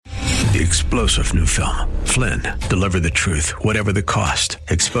the explosive new film, Flynn, Deliver the Truth, Whatever the Cost,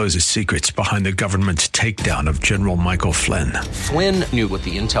 exposes secrets behind the government's takedown of General Michael Flynn. Flynn knew what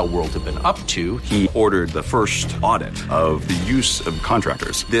the intel world had been up to. He ordered the first audit of the use of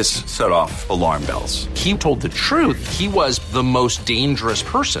contractors. This set off alarm bells. He told the truth. He was the most dangerous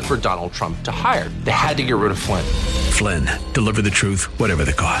person for Donald Trump to hire. They had to get rid of Flynn. Flynn, Deliver the Truth, Whatever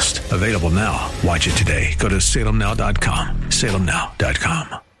the Cost. Available now. Watch it today. Go to salemnow.com.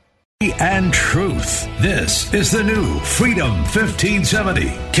 salemnow.com. And truth. This is the new Freedom 1570.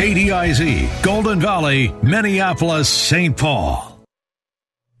 KDIZ, Golden Valley, Minneapolis, St. Paul.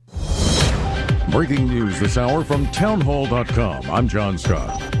 Breaking news this hour from townhall.com. I'm John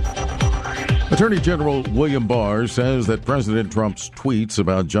Scott. Attorney General William Barr says that President Trump's tweets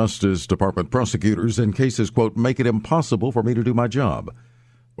about Justice Department prosecutors in cases, quote, make it impossible for me to do my job.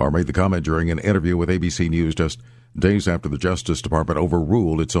 Barr made the comment during an interview with ABC News just days after the Justice Department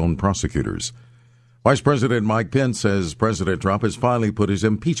overruled its own prosecutors. Vice President Mike Pence says President Trump has finally put his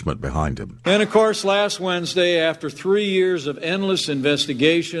impeachment behind him. And, of course, last Wednesday, after 3 years of endless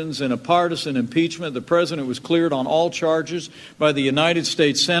investigations and a partisan impeachment, the president was cleared on all charges by the United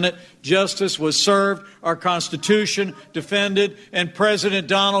States Senate. Justice was served, our Constitution defended, and President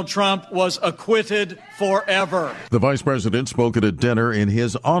Donald Trump was acquitted forever. The vice president spoke at a dinner in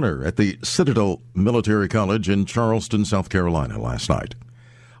his honor at the Citadel Military College in Charleston, South Carolina last night.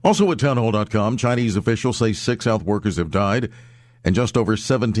 Also at townhall.com, Chinese officials say 6 health workers have died and just over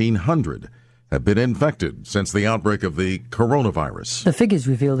 1,700 have been infected since the outbreak of the coronavirus. The figures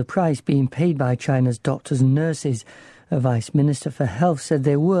reveal the price being paid by China's doctors and nurses. A vice minister for health said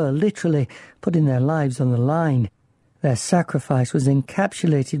they were literally putting their lives on the line. Their sacrifice was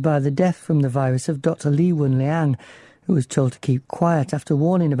encapsulated by the death from the virus of Dr. Li Wenliang, who was told to keep quiet after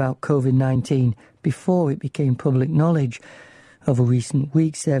warning about COVID-19 before it became public knowledge. Over recent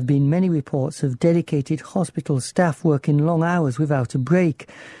weeks, there have been many reports of dedicated hospital staff working long hours without a break,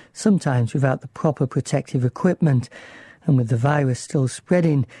 sometimes without the proper protective equipment. And with the virus still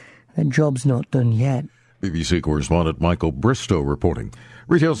spreading, their job's not done yet. BBC correspondent Michael Bristow reporting.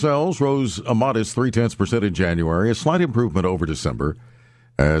 Retail sales rose a modest 0.3% in January, a slight improvement over December,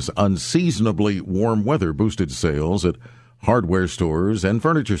 as unseasonably warm weather boosted sales at hardware stores and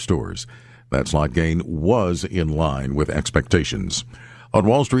furniture stores. That slight gain was in line with expectations. On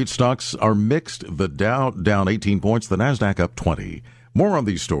Wall Street, stocks are mixed. The Dow down 18 points, the Nasdaq up 20. More on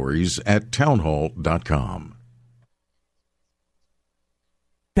these stories at townhall.com.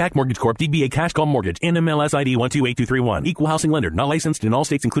 Pac Mortgage Corp. DBA Cash Call Mortgage. NMLS ID 128231. Equal housing lender. Not licensed in all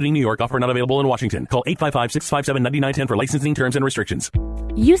states, including New York. Offer not available in Washington. Call 855-657-9910 for licensing terms and restrictions.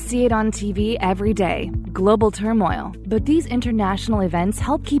 You see it on TV every day. Global turmoil. But these international events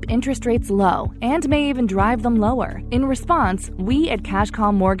help keep interest rates low and may even drive them lower. In response, we at Cash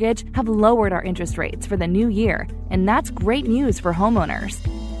Call Mortgage have lowered our interest rates for the new year. And that's great news for homeowners.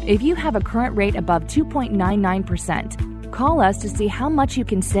 If you have a current rate above 2.99%, call us to see how much you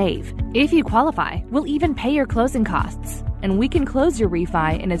can save. If you qualify, we'll even pay your closing costs. And we can close your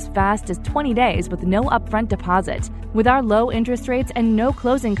refi in as fast as 20 days with no upfront deposit. With our low interest rates and no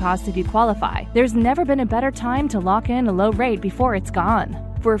closing costs if you qualify, there's never been a better time to lock in a low rate before it's gone.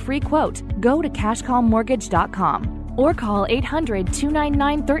 For a free quote, go to cashcallmortgage.com or call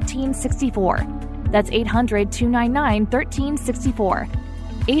 800-299-1364. That's 800-299-1364.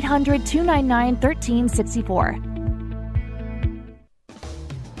 800-299-1364.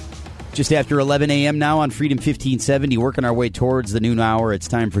 Just after 11 a.m. now on Freedom 1570, working our way towards the noon hour. It's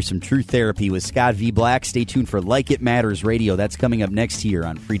time for some Truth Therapy with Scott V. Black. Stay tuned for Like It Matters Radio. That's coming up next here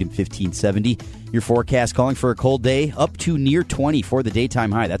on Freedom 1570. Your forecast calling for a cold day, up to near 20 for the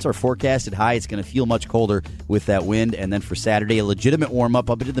daytime high. That's our forecasted high. It's going to feel much colder with that wind. And then for Saturday, a legitimate warm-up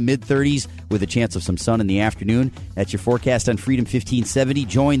up into the mid-30s with a chance of some sun in the afternoon. That's your forecast on Freedom 1570.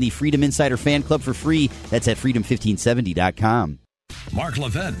 Join the Freedom Insider Fan Club for free. That's at freedom1570.com. Mark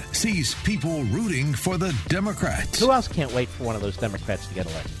Levin sees people rooting for the Democrats. Who else can't wait for one of those Democrats to get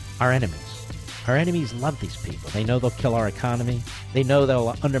elected? Our enemies. Our enemies love these people. They know they'll kill our economy. They know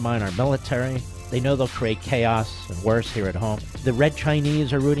they'll undermine our military. They know they'll create chaos and worse here at home. The Red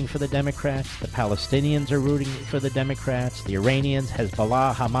Chinese are rooting for the Democrats. The Palestinians are rooting for the Democrats. The Iranians,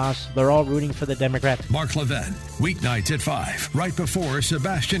 Hezbollah, Hamas, they're all rooting for the Democrats. Mark Levin, weeknights at 5, right before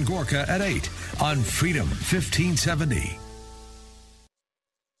Sebastian Gorka at 8 on Freedom 1570.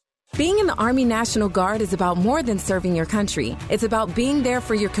 Being in the Army National Guard is about more than serving your country. It's about being there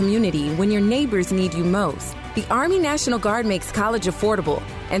for your community when your neighbors need you most. The Army National Guard makes college affordable,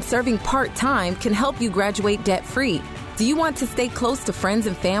 and serving part-time can help you graduate debt-free. Do you want to stay close to friends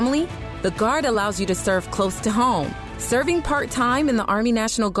and family? The Guard allows you to serve close to home. Serving part-time in the Army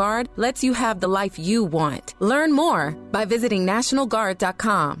National Guard lets you have the life you want. Learn more by visiting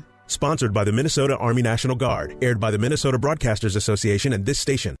NationalGuard.com. Sponsored by the Minnesota Army National Guard. Aired by the Minnesota Broadcasters Association and this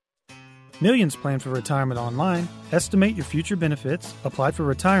station. Millions plan for retirement online. Estimate your future benefits, apply for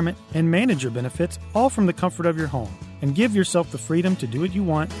retirement, and manage your benefits all from the comfort of your home. And give yourself the freedom to do what you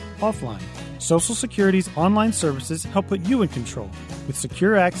want offline. Social Security's online services help put you in control with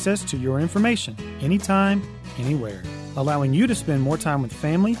secure access to your information anytime, anywhere, allowing you to spend more time with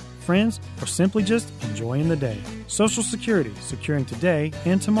family, friends, or simply just enjoying the day. Social Security, securing today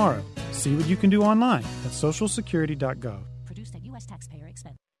and tomorrow. See what you can do online at socialsecurity.gov. Produced at U.S. taxpayer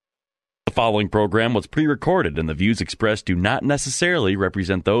expense. The following program was pre-recorded, and the views expressed do not necessarily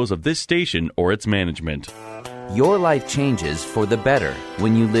represent those of this station or its management. Your life changes for the better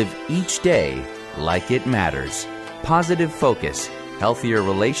when you live each day like it matters. Positive focus, healthier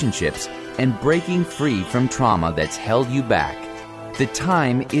relationships, and breaking free from trauma that's held you back. The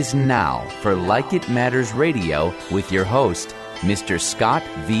time is now for Like It Matters Radio with your host, Mr. Scott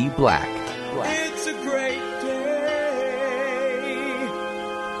V. Black. It's a great day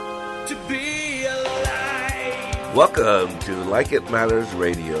to be alive. Welcome to Like It Matters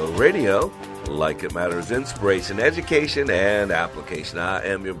Radio. Radio, like it matters, inspiration, education, and application. I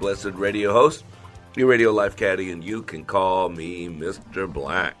am your blessed radio host, your radio life caddy, and you can call me Mr.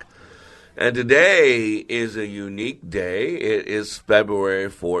 Black. And today is a unique day. It is February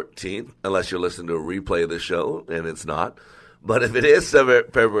 14th, unless you're listening to a replay of the show, and it's not. But if it is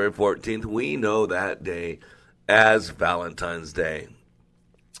February 14th, we know that day as Valentine's Day.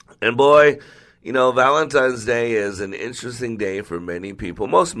 And boy, you know, Valentine's Day is an interesting day for many people,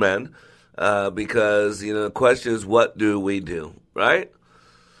 most men, because, you know, the question is, what do we do, right?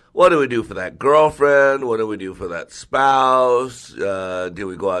 What do we do for that girlfriend? What do we do for that spouse? Do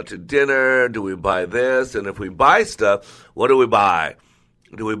we go out to dinner? Do we buy this? And if we buy stuff, what do we buy?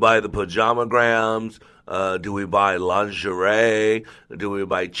 Do we buy the pajamagrams? Do we buy lingerie? Do we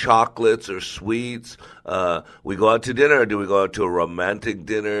buy chocolates or sweets? We go out to dinner. Do we go out to a romantic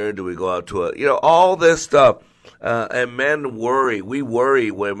dinner? Do we go out to all this stuff. And men worry. We worry,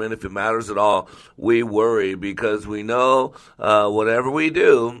 women, if it matters at all. We worry because we know whatever we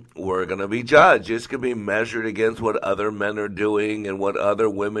do, we're going to be judged. It's going to be measured against what other men are doing and what other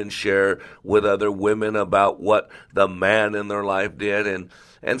women share with other women about what the man in their life did.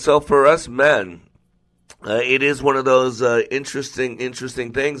 And so for us men, it is one of those interesting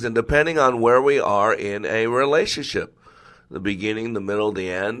things. And depending on where we are in a relationship, the beginning, the middle,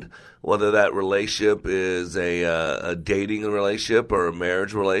 the end, whether that relationship is a dating relationship or a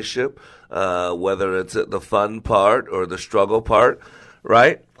marriage relationship, whether it's the fun part or the struggle part,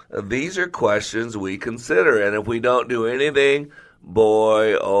 right? These are questions we consider. And if we don't do anything,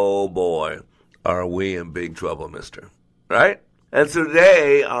 boy, oh boy, are we in big trouble, mister, right? And so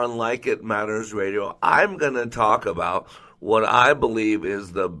today on Like It Matters Radio, I'm going to talk about what I believe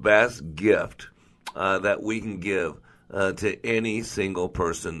is the best gift that we can give to any single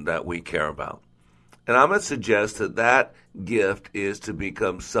person that we care about. And I'm going to suggest that gift is to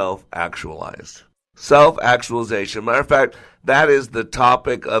become self-actualized. Self-actualization. Matter of fact, that is the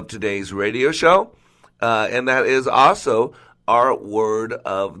topic of today's radio show, and that is also our word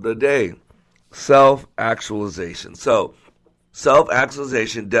of the day. Self-actualization. So,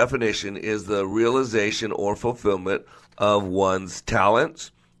 self-actualization definition is the realization or fulfillment of one's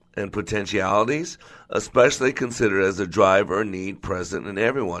talents and potentialities, especially considered as a drive or need present in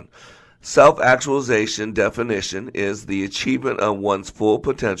everyone. Self-actualization definition is the achievement of one's full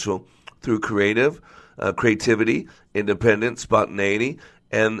potential through creativity, independence, spontaneity,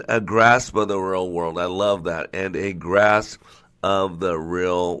 and a grasp of the real world. I love that. And a grasp of the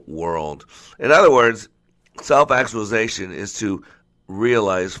real world. In other words, self-actualization is to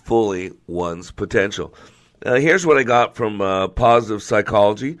realize fully one's potential. Here's what I got from Positive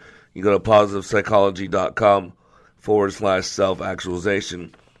Psychology. You go to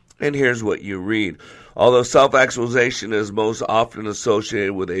positivepsychology.com/self-actualization, and here's what you read. Although self-actualization is most often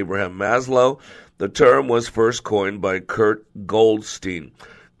associated with Abraham Maslow, the term was first coined by Kurt Goldstein.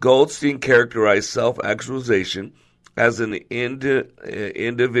 Goldstein characterized self-actualization as an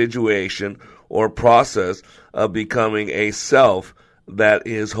individuation or process of becoming a self that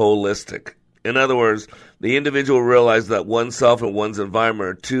is holistic. In other words, the individual realizes that oneself and one's environment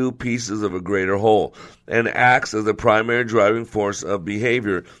are two pieces of a greater whole and acts as the primary driving force of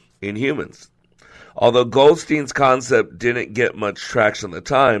behavior in humans. Although Goldstein's concept didn't get much traction at the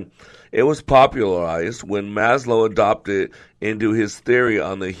time, it was popularized when Maslow adopted it into his theory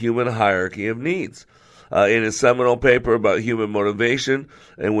on the human hierarchy of needs. In his seminal paper about human motivation,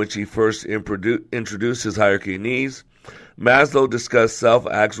 in which he first introduced his hierarchy of needs, Maslow discussed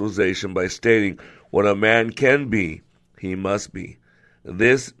self-actualization by stating, what a man can be, he must be.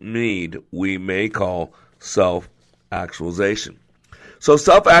 This need we may call self-actualization. So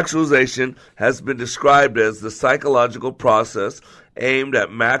self-actualization has been described as the psychological process aimed at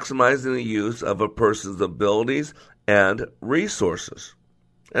maximizing the use of a person's abilities and resources.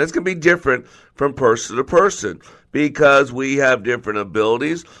 And it's going to be different from person to person because we have different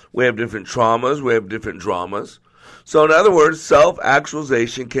abilities, we have different traumas, we have different dramas. So in other words,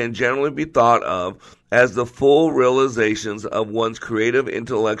 self-actualization can generally be thought of as the full realizations of one's creative,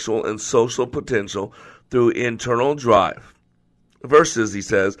 intellectual, and social potential through internal drive versus, he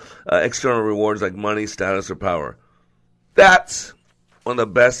says, external rewards like money, status, or power. That's one of the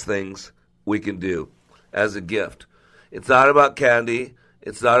best things we can do as a gift. It's not about candy.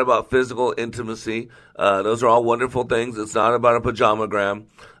 It's not about physical intimacy. Those are all wonderful things. It's not about a pajamagram.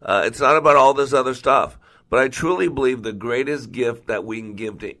 It's not about all this other stuff. But I truly believe the greatest gift that we can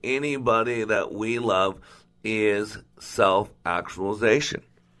give to anybody that we love is self-actualization.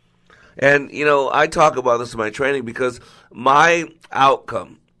 And, you know, I talk about this in my training because my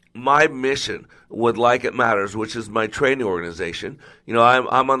outcome, my mission with Like It Matters, which is my training organization, you know,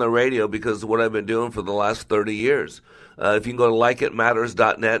 I'm on the radio because of what I've been doing for the last 30 years. If you can go to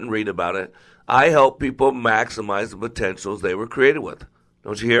likeitmatters.net and read about it, I help people maximize the potentials they were created with.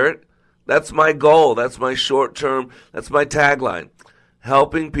 Don't you hear it? That's my goal. That's my short term. That's my tagline.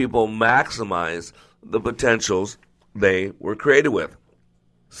 Helping people maximize the potentials they were created with.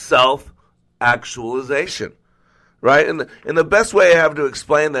 Self-actualization. Right? And the best way I have to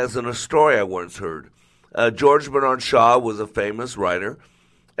explain that is in a story I once heard. George Bernard Shaw was a famous writer.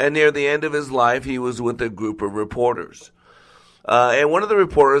 And near the end of his life, he was with a group of reporters. And one of the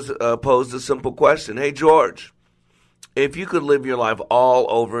reporters posed a simple question. Hey, George, if you could live your life all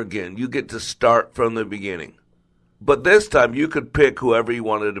over again, you get to start from the beginning. But this time, you could pick whoever you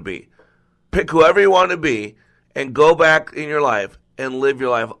wanted to be. Pick whoever you want to be and go back in your life and live your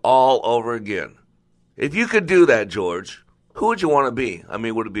life all over again. If you could do that, George, who would you want to be? I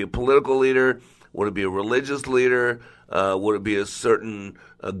mean, would it be a political leader? Would it be a religious leader? Would it be a certain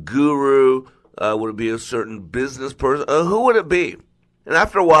guru? Would it be a certain business person? Who would it be? And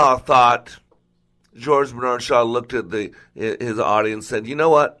after a while, I thought, George Bernard Shaw looked at his audience and said, you know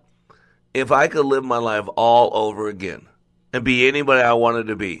what? If I could live my life all over again and be anybody I wanted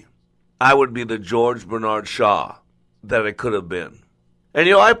to be, I would be the George Bernard Shaw that I could have been. And,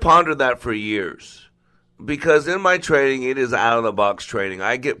 you know, I pondered that for years because in my training, it is out-of-the-box training.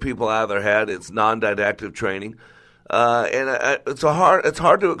 I get people out of their head. It's non-didactic training. It's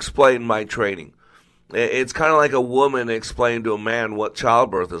hard to explain my training. It's kind of like a woman explaining to a man what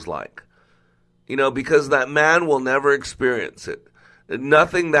childbirth is like. You know, because that man will never experience it.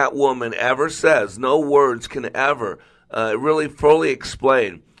 Nothing that woman ever says, no words can ever really fully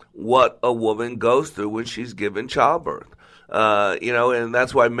explain what a woman goes through when she's given childbirth. You know, and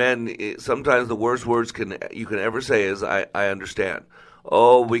that's why men, sometimes the worst words you can ever say is, I understand.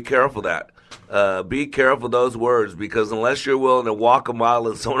 Oh, be careful of that. Be careful of those words, because unless you're willing to walk a mile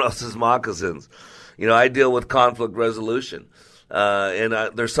in someone else's moccasins, you know, I deal with conflict resolution. And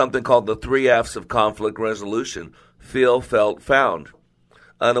there's something called the 3 F's of conflict resolution. Feel, felt, found.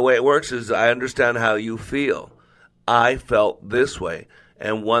 The way it works is I understand how you feel. I felt this way.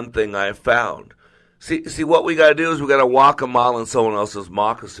 And one thing I found. See, what we got to do is we got to walk a mile in someone else's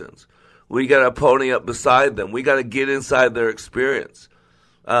moccasins. We got to pony up beside them. We got to get inside their experience.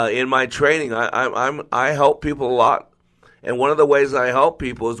 In my training, I help people a lot. And one of the ways I help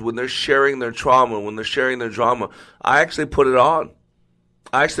people is when they're sharing their trauma, when they're sharing their drama, I actually put it on.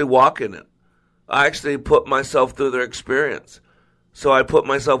 I actually walk in it. I actually put myself through their experience. So I put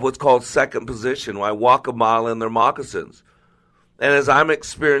myself what's called second position, where I walk a mile in their moccasins. And as I'm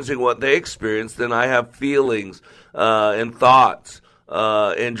experiencing what they experience, then I have feelings and thoughts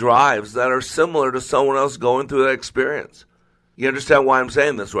and drives that are similar to someone else going through that experience. You understand why I'm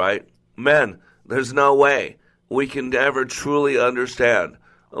saying this, right? Men, there's no way we can ever truly understand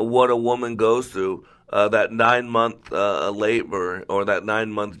what a woman goes through, that 9-month labor or that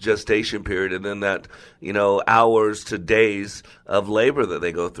 9-month gestation period, and then that, you know, hours to days of labor that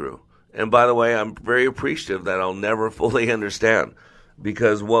they go through. And by the way, I'm very appreciative that I'll never fully understand,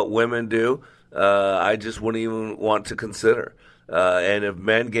 because what women do, I just wouldn't even want to consider. And if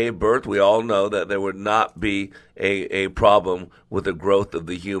men gave birth, we all know that there would not be a problem with the growth of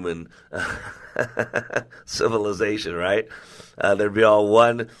the human civilization, right? There'd be all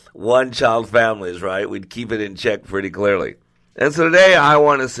one-child families, right? We'd keep it in check pretty clearly. And so today I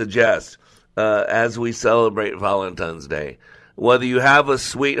want to suggest, as we celebrate Valentine's Day, whether you have a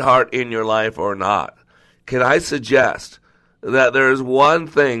sweetheart in your life or not, can I suggest that there is one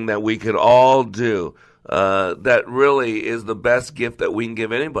thing that we could all do that really is the best gift that we can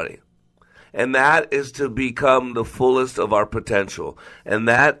give anybody. And that is to become the fullest of our potential. And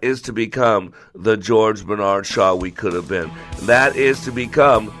that is to become the George Bernard Shaw we could have been. That is to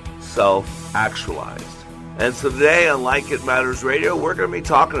become self-actualized. And so today on Like It Matters Radio, we're going to be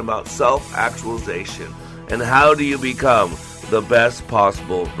talking about self-actualization and how do you become the best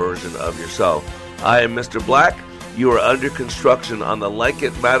possible version of yourself. I am Mr. Black. You are under construction on the Like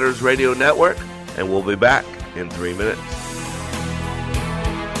It Matters Radio Network, and we'll be back in 3 minutes.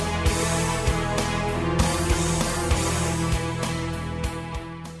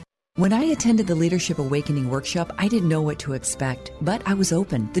 When I attended the Leadership Awakening workshop, I didn't know what to expect, but I was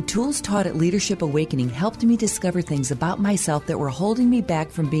open. The tools taught at Leadership Awakening helped me discover things about myself that were holding me back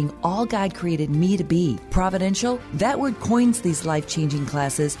from being all God created me to be. Providential? That word coins these life-changing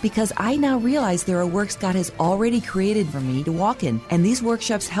classes because I now realize there are works God has already created for me to walk in, and these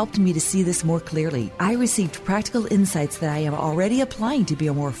workshops helped me to see this more clearly. I received practical insights that I am already applying to be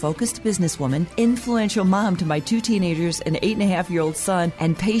a more focused businesswoman, influential mom to my 2 teenagers, an 8.5-year-old son,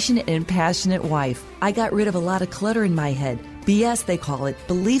 and patient and passionate wife. I got rid of a lot of clutter in my head. BS, they call it,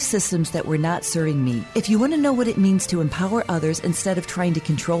 belief systems that were not serving me. If you want to know what it means to empower others instead of trying to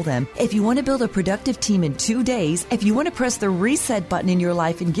control them, if you want to build a productive team in 2 days, if you want to press the reset button in your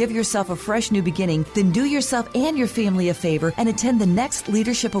life and give yourself a fresh new beginning, then do yourself and your family a favor and attend the next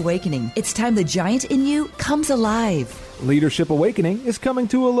Leadership Awakening. It's time the giant in you comes alive. Leadership Awakening is coming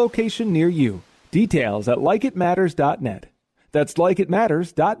to a location near you. Details at likeitmatters.net. That's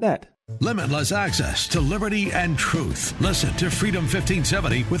likeitmatters.net. Limitless access to liberty and truth. Listen to Freedom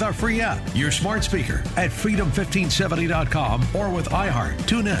 1570 with our free app, your smart speaker, at freedom1570.com or with iHeart,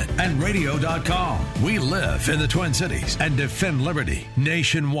 TuneIn, and radio.com. We live in the Twin Cities and defend liberty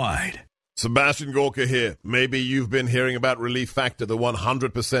nationwide. Sebastian Gorka here. Maybe you've been hearing about Relief Factor, the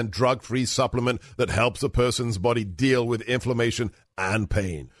 100% drug-free supplement that helps a person's body deal with inflammation and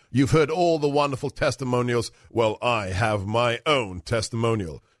pain. You've heard all the wonderful testimonials. Well, I have my own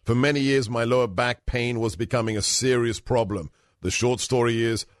testimonial. For many years, my lower back pain was becoming a serious problem. The short story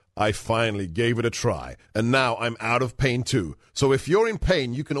is, I finally gave it a try, and now I'm out of pain too. So if you're in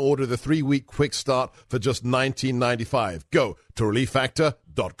pain, you can order the 3-week quick start for just $19.95. Go to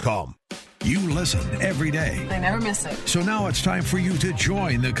ReliefFactor.com. You listen every day. I never miss it. So now it's time for you to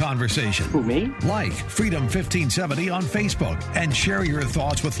join the conversation. Who, me? Like Freedom 1570 on Facebook and share your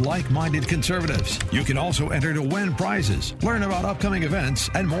thoughts with like-minded conservatives. You can also enter to win prizes, learn about upcoming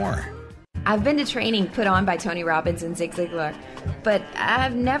events, and more. I've been to training put on by Tony Robbins and Zig Ziglar, but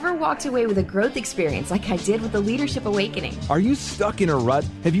I've never walked away with a growth experience like I did with the Leadership Awakening. Are you stuck in a rut?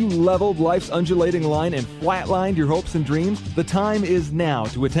 Have you leveled life's undulating line and flatlined your hopes and dreams? The time is now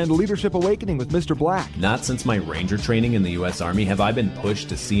to attend Leadership Awakening with Mr. Black. Not since my Ranger training in the U.S. Army have I been pushed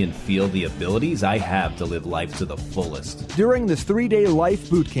to see and feel the abilities I have to live life to the fullest. During this 3-day life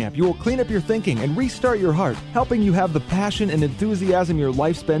boot camp, you will clean up your thinking and restart your heart, helping you have the passion and enthusiasm your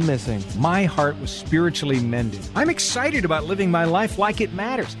life's been missing. My heart was spiritually mended. I'm excited about living my life like it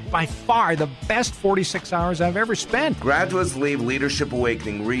matters. By far the best 46 hours I've ever spent. Graduates leave Leadership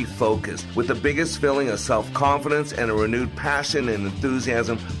Awakening refocused with the biggest feeling of self-confidence and a renewed passion and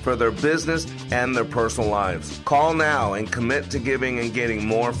enthusiasm for their business and their personal lives. Call now and commit to giving and getting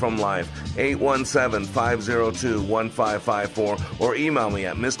more from life. 817-502-1554 or email me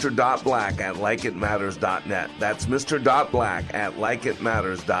at mr.black@likeitmatters.net. That's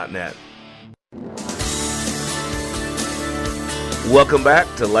mr.black@likeitmatters.net. Welcome back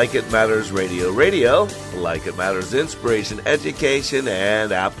to Like It Matters Radio. Radio, like it matters, inspiration, education,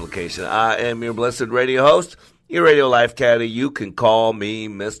 and application. I am your blessed radio host, your radio life caddy. You can call me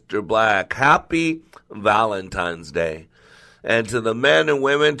Mr. Black. Happy Valentine's Day. And to the men and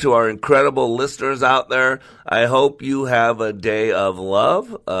women, to our incredible listeners out there, I hope you have a day of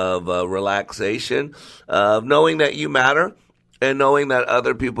love, of relaxation, of knowing that you matter, and knowing that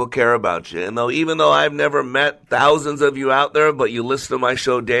other people care about you. And even though I've never met thousands of you out there, but you listen to my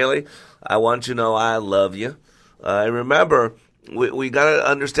show daily, I want you to know I love you. Remember, we got to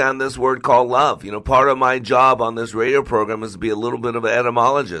understand this word called love. You know, part of my job on this radio program is to be a little bit of an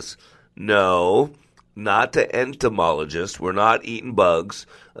etymologist. No, not to entomologist. We're not eating bugs,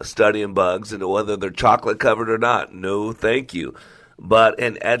 studying bugs, and whether they're chocolate covered or not. No, thank you. But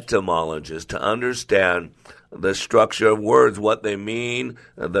an etymologist, to understand the structure of words, what they mean,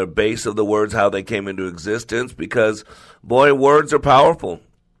 the base of the words, how they came into existence, because, boy, words are powerful.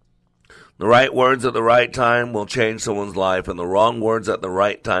 The right words at the right time will change someone's life, and the wrong words at the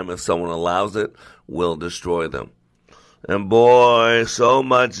right time, if someone allows it, will destroy them. And boy, so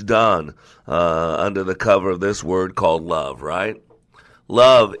much done under the cover of this word called love, right?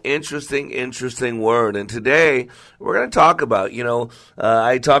 Love, interesting word. And today we're going to talk about,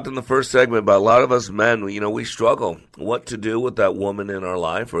 I talked in the first segment about a lot of us men, we struggle what to do with that woman in our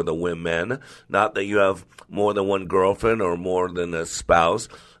life, or the women. Not that you have more than one girlfriend or more than a spouse,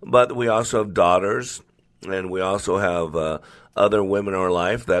 but we also have daughters, and we also have other women in our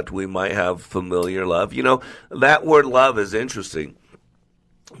life that we might have familiar love. That word love is interesting.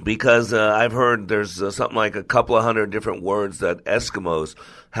 Because I've heard there's something like a couple of hundred different words that Eskimos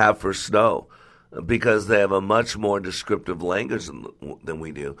have for snow, because they have a much more descriptive language than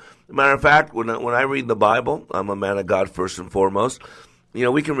we do. Matter of fact, when I read the Bible, I'm a man of God first and foremost,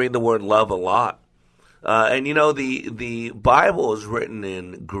 we can read the word love a lot. And the Bible is written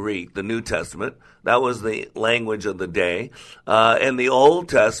in Greek, the New Testament. That was the language of the day. And the Old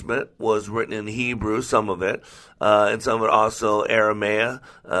Testament was written in Hebrew, some of it, and some of it also Aramaic,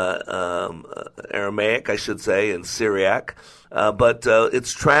 I should say, and Syriac. But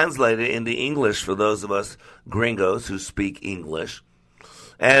it's translated into English for those of us gringos who speak English.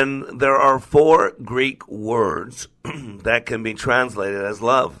 And there are 4 Greek words that can be translated as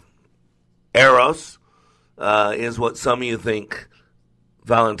love. Eros is what some of you think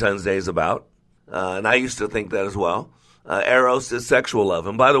Valentine's Day is about. And I used to think that as well. Eros is sexual love.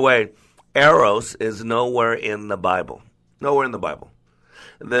 And by the way, Eros is nowhere in the Bible. Nowhere in the Bible.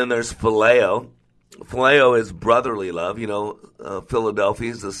 And then there's Phileo. Phileo is brotherly love.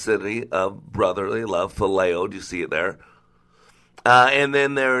 Philadelphia is the city of brotherly love. Phileo, do you see it there? And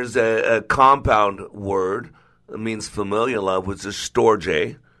then there's a compound word that means familiar love, which is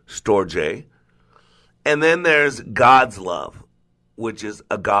storge. And then there's God's love, which is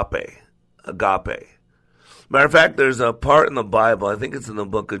agape. Matter of fact, there's a part in the Bible, I think it's in the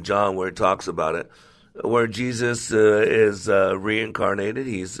book of John, where it talks about it, where Jesus is reincarnated.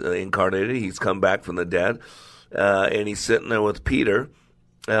 He's incarnated. He's come back from the dead, and he's sitting there with Peter,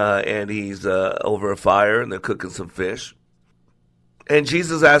 and he's over a fire, and they're cooking some fish. And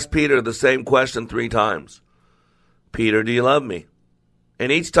Jesus asked Peter the same question 3 times. Peter, do you love me?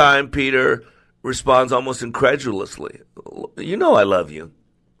 And each time Peter responds almost incredulously. I love you.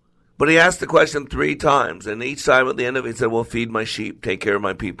 But he asked the question 3 times, and each time at the end of it, he said, well, feed my sheep, take care of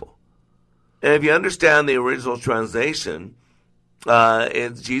my people. And if you understand the original translation,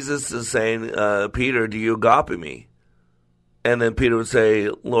 Jesus is saying, Peter, do you agape me? And then Peter would say,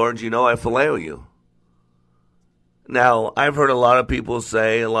 Lord, I phileo you. Now, I've heard a lot of people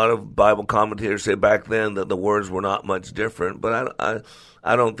say, a lot of Bible commentators say back then that the words were not much different, but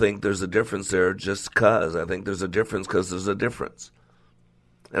I don't think there's a difference there just because. I think there's a difference because there's a difference.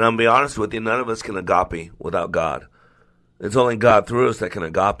 And I'm going to be honest with you, none of us can agape without God. It's only God through us that can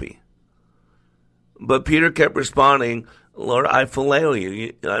agape. But Peter kept responding, Lord, I phileo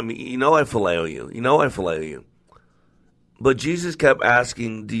you. I phileo you. I phileo you. But Jesus kept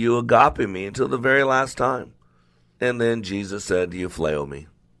asking, do you agape me, until the very last time. And then Jesus said, do you phileo me?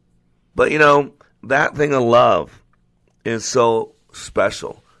 But that thing of love is so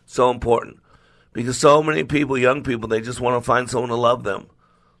special, so important. Because so many people, young people, they just want to find someone to love them.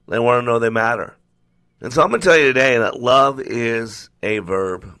 They want to know they matter. And so I'm going to tell you today that love is a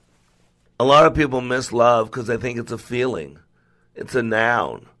verb. A lot of people miss love because they think it's a feeling. It's a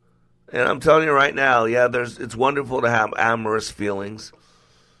noun. And I'm telling you right now, it's wonderful to have amorous feelings.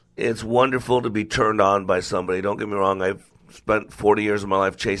 It's wonderful to be turned on by somebody. Don't get me wrong, I've spent 40 years of my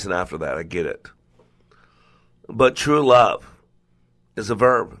life chasing after that. I get it. But true love is a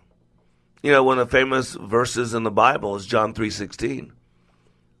verb. One of the famous verses in the Bible is John 3:16.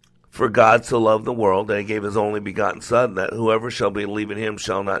 For God so loved the world that he gave his only begotten Son, that whoever shall believe in him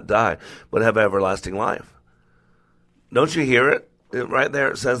shall not die, but have everlasting life. Don't you hear it? Right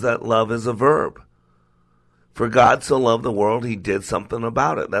there it says that love is a verb. For God so loved the world, he did something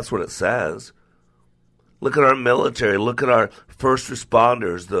about it. That's what it says. Look at our military. Look at our first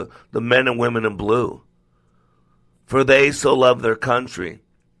responders, the men and women in blue. For they so love their country.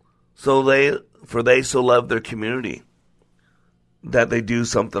 For they so love their community that they do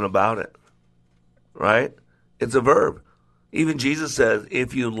something about it. Right? It's a verb. Even Jesus says,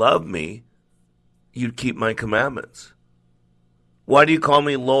 if you love me, you'd keep my commandments. Why do you call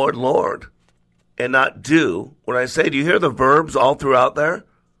me Lord, Lord, and not do what I say? Do you hear the verbs all throughout there?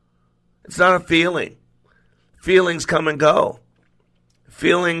 It's not a feeling. Feelings come and go.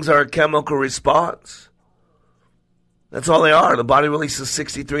 Feelings are a chemical response. That's all they are. The body releases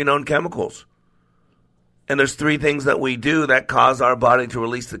 63 known chemicals. And there's 3 things that we do that cause our body to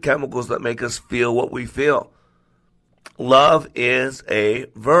release the chemicals that make us feel what we feel. Love is a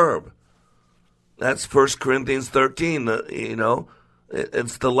verb. That's 1 Corinthians 13,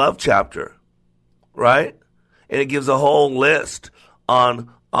 it's the love chapter, right? And it gives a whole list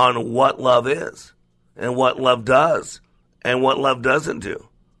on what love is and what love does and what love doesn't do.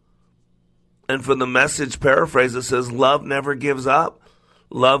 And for the Message paraphrase, it says, love never gives up.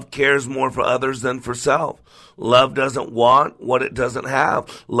 Love cares more for others than for self. Love doesn't want what it doesn't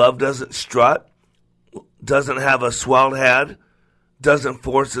have. Love doesn't strut, doesn't have a swelled head, doesn't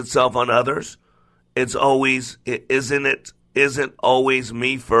force itself on others. Isn't always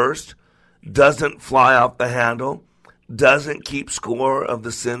me first, doesn't fly off the handle, doesn't keep score of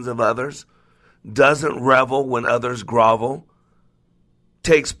the sins of others, doesn't revel when others grovel,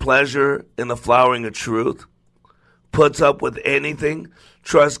 takes pleasure in the flowering of truth, puts up with anything,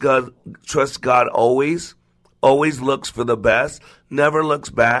 trusts God always looks for the best, never looks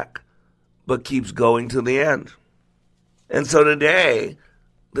back, but keeps going to the end. And so today,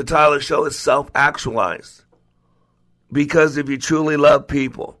 the title of the show is Self-Actualized. Because if you truly love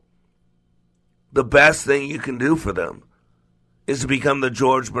people, the best thing you can do for them is to become the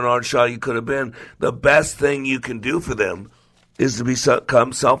George Bernard Shaw you could have been. The best thing you can do for them is to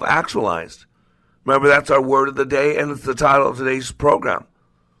become self-actualized. Remember, that's our word of the day, and it's the title of today's program.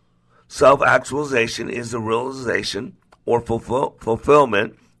 Self-actualization is the realization or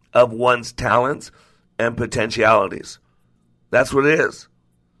fulfillment of one's talents and potentialities. That's what it is.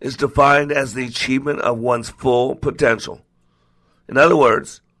 It's defined as the achievement of one's full potential. In other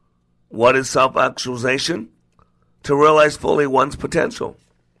words, what is self-actualization? To realize fully one's potential.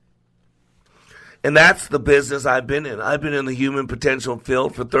 And that's the business I've been in. I've been in the human potential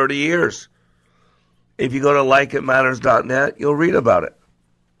field for 30 years. If you go to likeitmatters.net, you'll read about it.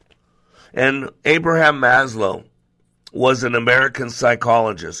 And Abraham Maslow was an American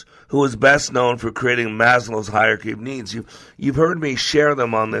psychologist who was best known for creating Maslow's hierarchy of needs. You've heard me share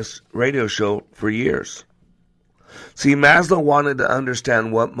them on this radio show for years. See, Maslow wanted to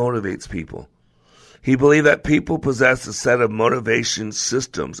understand what motivates people. He believed that people possess a set of motivation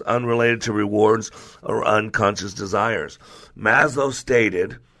systems unrelated to rewards or unconscious desires. Maslow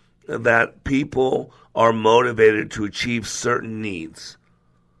stated that people are motivated to achieve certain needs.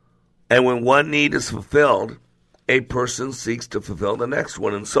 And when one need is fulfilled, a person seeks to fulfill the next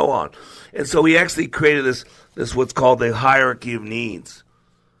one, and so on. And so he actually created this what's called the hierarchy of needs.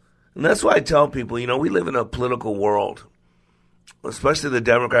 And that's why I tell people, we live in a political world. Especially the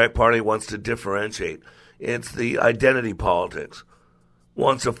Democratic Party wants to differentiate. It's the identity politics.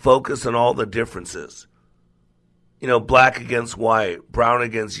 Wants to focus on all the differences. Black against white, brown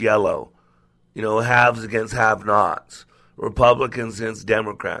against yellow, haves against have-nots, Republicans against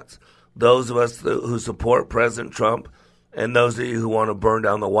Democrats. Those of us who support President Trump and those of you who want to burn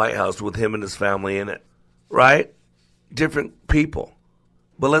down the White House with him and his family in it. Right? Different people.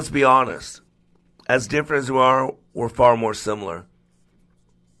 But let's be honest. As different as we are, we're far more similar.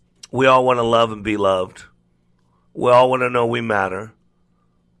 We all want to love and be loved. We all want to know we matter.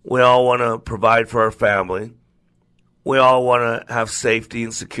 We all want to provide for our family. We all want to have safety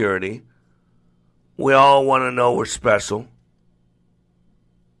and security. We all want to know we're special.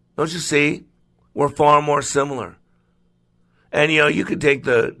 Don't you see? We're far more similar. And, you could take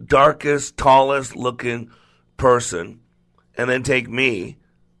the darkest, tallest looking person and then take me,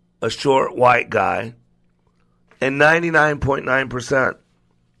 a short white guy, and 99.9%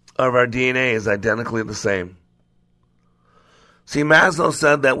 of our DNA is identically the same. See, Maslow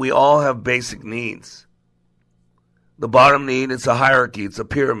said that we all have basic needs. The bottom need, it's a hierarchy, it's a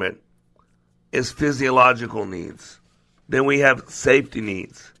pyramid, is physiological needs. Then we have safety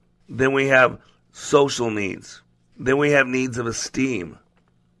needs. Then we have social needs. Then we have needs of esteem.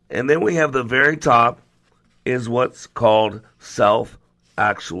 And then we have the very top is what's called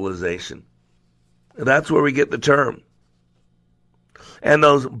self-actualization. That's where we get the term. And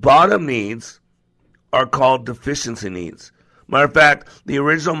those bottom needs are called deficiency needs. Matter of fact, the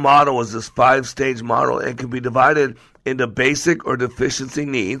original model was this 5-stage model and can be divided into basic or deficiency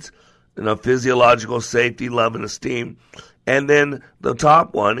needs, physiological, safety, love, and esteem. And then the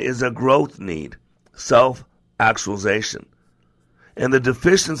top one is a growth need, self-actualization. And the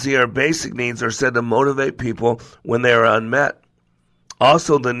deficiency or basic needs are said to motivate people when they are unmet.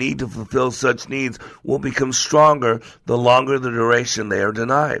 Also, the need to fulfill such needs will become stronger the longer the duration they are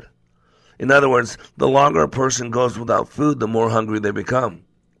denied. In other words, the longer a person goes without food, the more hungry they become.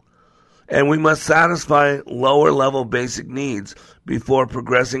 And we must satisfy lower level basic needs before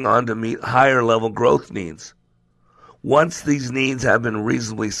progressing on to meet higher level growth needs. Once these needs have been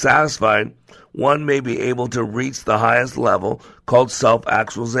reasonably satisfied, one may be able to reach the highest level called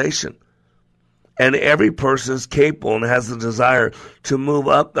self-actualization. And every person is capable and has the desire to move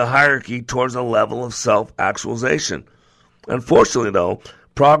up the hierarchy towards a level of self-actualization. Unfortunately, though,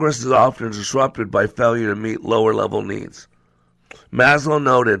 progress is often disrupted by failure to meet lower-level needs. Maslow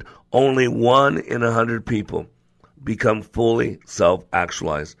noted only 1 in 100 people become fully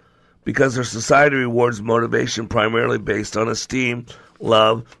self-actualized because their society rewards motivation primarily based on esteem,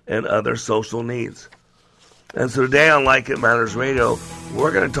 love, and other social needs. And so today on Like It Matters Radio,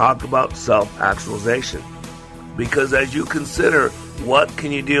 we're going to talk about self-actualization. Because as you consider what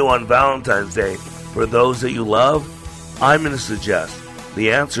can you do on Valentine's Day for those that you love, I'm going to suggest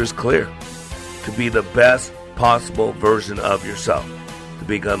the answer is clear. To be the best possible version of yourself. To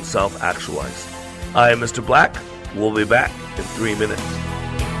become self-actualized. I am Mr. Black. We'll be back in 3 minutes.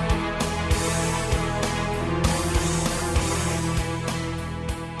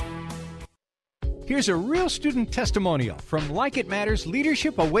 Here's a real student testimonial from Like It Matters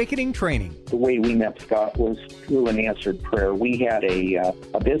Leadership Awakening Training. The way we met Scott was through an answered prayer. We had a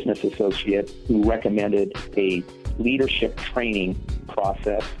business associate who recommended a leadership training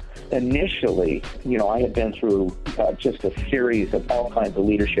process. Initially, I had been through just a series of all kinds of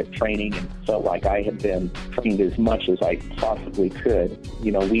leadership training and felt like I had been trained as much as I possibly could.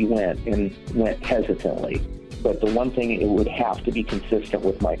 We went hesitantly. But the one thing, it would have to be consistent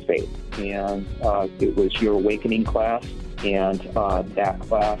with my faith. And it was your awakening class. And that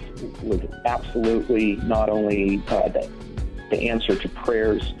class was absolutely not only the answer to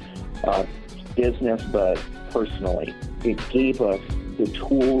prayers, business, but personally. It gave us the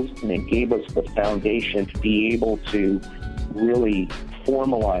tools and it gave us the foundation to be able to really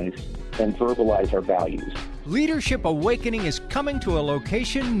formalize and verbalize our values. Leadership Awakening is coming to a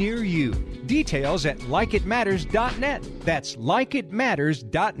location near you. Details at likeitmatters.net. That's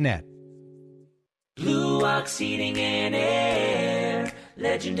likeitmatters.net. Blue Ox Heating and Air.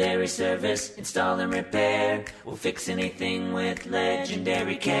 Legendary service, install and repair. We'll fix anything with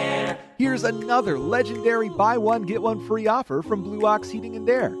legendary care. Here's another legendary buy one, get one free offer from Blue Ox Heating and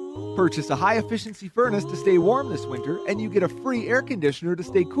Air. Purchase a high-efficiency furnace to stay warm this winter, and you get a free air conditioner to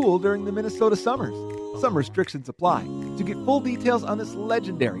stay cool during the Minnesota summers. Some restrictions apply. To get full details on this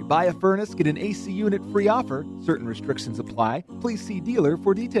legendary buy a furnace, get an AC unit free offer, certain restrictions apply. Please see dealer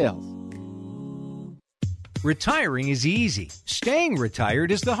for details. Retiring is easy. Staying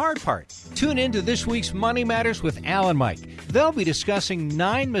retired is the hard part. Tune in to this week's Money Matters with Al and Mike. They'll be discussing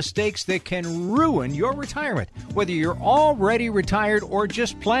 9 mistakes that can ruin your retirement, whether you're already retired or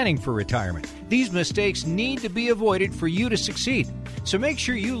just planning for retirement. These mistakes need to be avoided for you to succeed. So make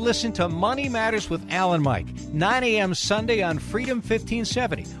sure you listen to Money Matters with Al and Mike, 9 a.m. Sunday on Freedom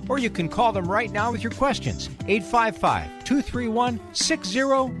 1570, or you can call them right now with your questions,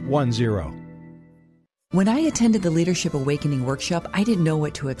 855-231-6010. When I attended the Leadership Awakening workshop, I didn't know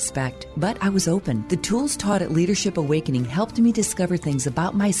what to expect, but I was open. The tools taught at Leadership Awakening helped me discover things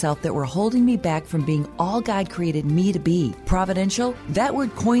about myself that were holding me back from being all God created me to be. Providential? That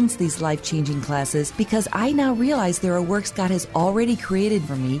word coins these life-changing classes because I now realize there are works God has already created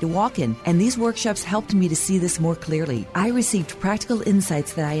for me to walk in, and these workshops helped me to see this more clearly. I received practical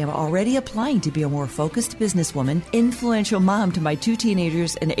insights that I am already applying to be a more focused businesswoman, influential mom to my 2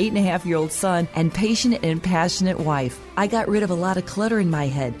 teenagers, an 8.5-year-old son, and patient and passionate wife. I got rid of a lot of clutter in my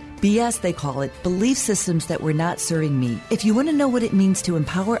head. BS, they call it, belief systems that were not serving me. If you want to know what it means to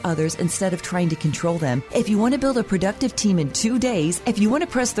empower others instead of trying to control them, if you want to build a productive team in 2 days, if you want to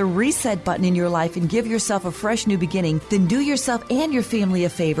press the reset button in your life and give yourself a fresh new beginning, then do yourself and your family a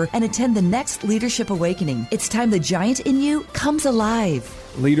favor and attend the next Leadership Awakening. It's time the giant in you comes alive.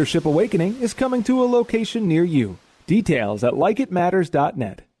 Leadership Awakening is coming to a location near you. Details at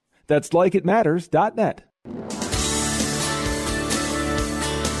likeitmatters.net. That's likeitmatters.net.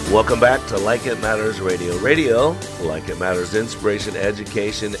 Welcome back to Like It Matters Radio. Radio, Like It Matters, inspiration,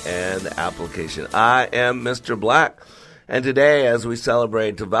 education, and application. I am Mr. Black, and today, as we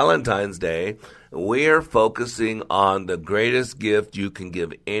celebrate Valentine's Day, we are focusing on the greatest gift you can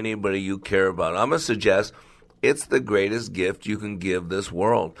give anybody you care about. I'm going to suggest it's the greatest gift you can give this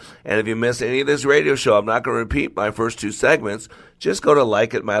world. And if you miss any of this radio show, I'm not going to repeat my first 2 segments. Just go to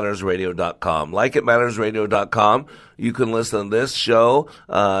likeitmattersradio.com. Likeitmattersradio.com. You can listen to this show,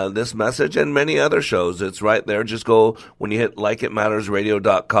 this message, and many other shows. It's right there. Just go when you hit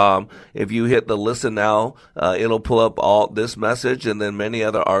likeitmattersradio.com. If you hit the listen now, it'll pull up all this message and then many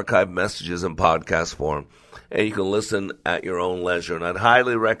other archived messages in podcast form. And you can listen at your own leisure. And I'd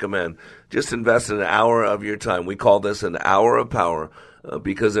highly recommend just invest in an hour of your time. We call this an hour of power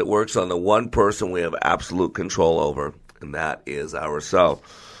because it works on the one person we have absolute control over, and that is ourselves.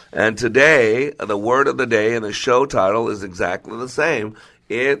 And today, the word of the day and the show title is exactly the same.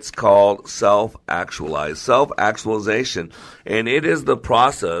 It's called self-actualization, and it is the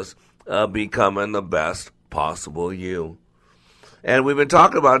process of becoming the best possible you. And we've been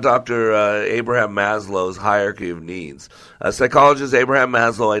talking about Dr. Abraham Maslow's hierarchy of needs. Psychologist Abraham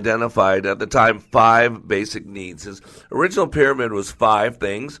Maslow identified at the time 5 basic needs. His original pyramid was 5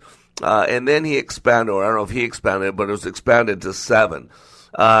 things, and then he expanded, or I don't know if he expanded, but it was expanded to 7.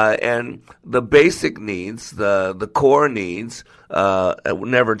 And the basic needs, the core needs,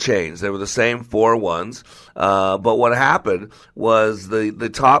 never changed. They were the same 4 ones. But what happened was the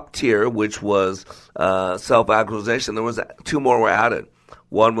top tier, which was self-actualization, there was 2 more were added.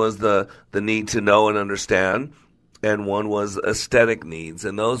 One was the need to know and understand, and one was aesthetic needs.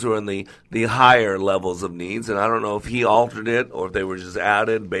 And those were in the higher levels of needs. And I don't know if he altered it or if they were just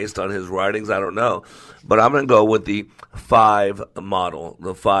added based on his writings. I don't know. But I'm going to go with the 5 model,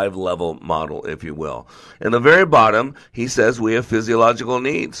 the 5-level model, if you will. In the very bottom, he says we have physiological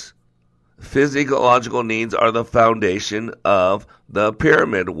needs. Physiological needs are the foundation of the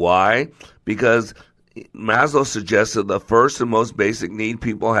pyramid. Why? Because Maslow suggested the first and most basic need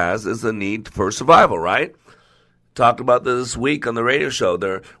people has is the need for survival, right? Talked about this week on the radio show.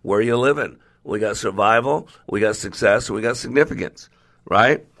 Where are you living? We got survival, we got success, we got significance,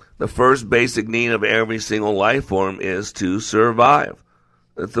 right? The first basic need of every single life form is to survive.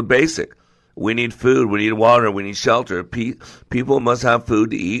 That's the basic. We need food, we need water, we need shelter. People must have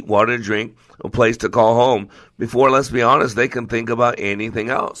food to eat, water to drink, a place to call home before, let's be honest, they can think about anything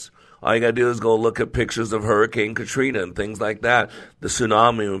else. All you got to do is go look at pictures of Hurricane Katrina and things like that. The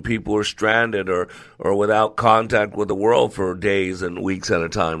tsunami when people were stranded or without contact with the world for days and weeks at a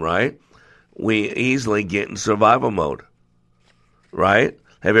time, right? We easily get in survival mode, right?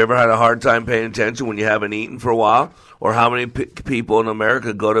 Have you ever had a hard time paying attention when you haven't eaten for a while? Or how many people in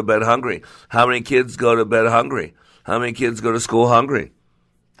America go to bed hungry? How many kids go to bed hungry? How many kids go to school hungry?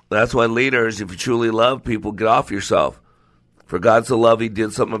 That's why leaders, if you truly love people, get off yourself. For God so loved, he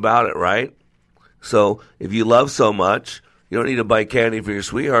did something about it, right? So if you love so much, you don't need to buy candy for your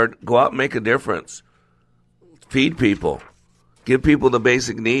sweetheart. Go out and make a difference. Feed people. Give people the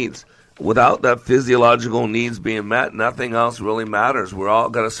basic needs. Without that physiological needs being met, nothing else really matters. We're all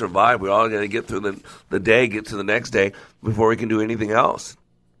going to survive. We're all going to get through the day, get to the next day before we can do anything else.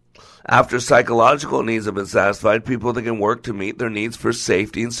 After psychological needs have been satisfied, people that can work to meet their needs for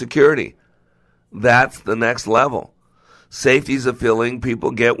safety and security. That's the next level. Safety is a feeling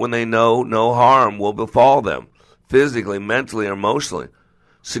people get when they know no harm will befall them, physically, mentally, or emotionally.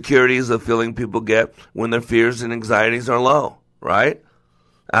 Security is a feeling people get when their fears and anxieties are low, right?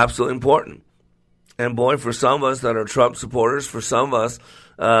 Absolutely important. And boy, for some of us that are Trump supporters, for some of us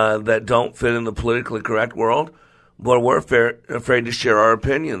that don't fit in the politically correct world, boy, we're afraid to share our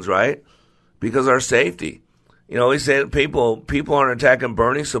opinions, right? Because our safety. You know, we say that people aren't attacking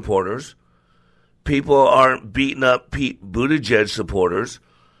Bernie supporters. People aren't beating up Pete Buttigieg supporters.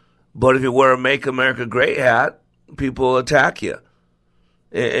 But if you wear a Make America Great hat, people attack you.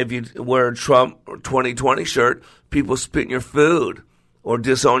 If you wear a Trump 2020 shirt, people spit in your food or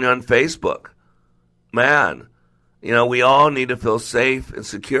disown you on Facebook. Man, you know, we all need to feel safe and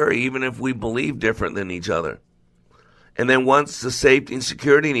secure, even if we believe different than each other. And then once the safety and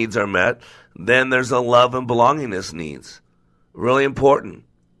security needs are met, then there's the love and belongingness needs. Really important.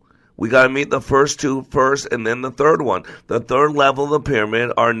 We got to meet the first 2 first and then the third one. The third level of the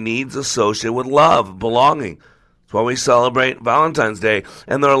pyramid are needs associated with love, belonging. That's why we celebrate Valentine's Day.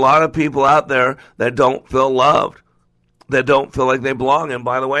 And there are a lot of people out there that don't feel loved, that don't feel like they belong. And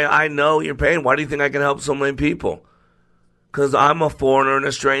by the way, I know your pain. Why do you think I can help so many people? Because I'm a foreigner in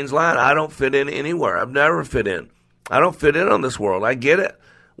a strange land. I don't fit in anywhere. I've never fit in. I don't fit in on this world. I get it.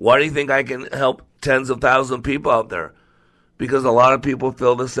 Why do you think I can help tens of thousands of people out there? Because a lot of people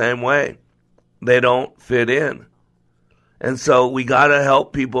feel the same way. They don't fit in. And so we got to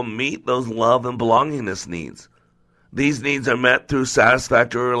help people meet those love and belongingness needs. These needs are met through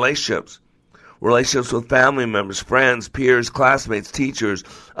satisfactory relationships. Relationships with family members, friends, peers, classmates, teachers,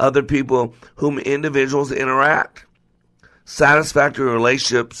 other people whom individuals interact. Satisfactory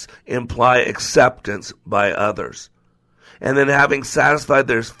relationships imply acceptance by others. And then having satisfied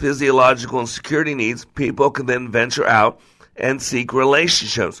their physiological and security needs, people can then venture out and seek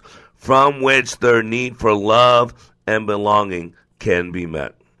relationships from which their need for love and belonging can be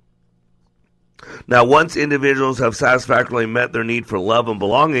met. Now, once individuals have satisfactorily met their need for love and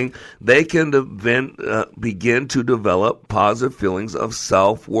belonging, they can begin to develop positive feelings of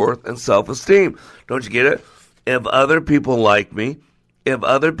self-worth and self-esteem. Don't you get it? If other people like me, if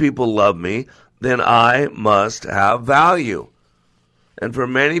other people love me, then I must have value. And for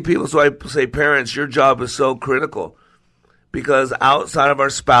many people, so I say, parents, your job is so critical. Because outside of our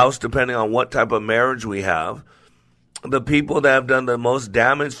spouse, depending on what type of marriage we have, the people that have done the most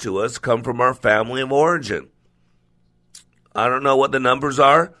damage to us come from our family of origin. I don't know what the numbers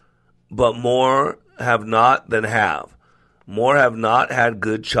are, but more have not than have. More have not had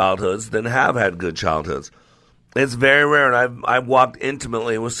good childhoods than have had good childhoods. It's very rare, and I've walked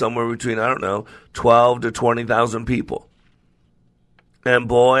intimately with somewhere between, 12 to 20,000 people. And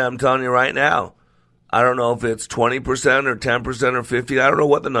boy, I'm telling you right now, I don't know if it's 20% or 10% or 50%. I don't know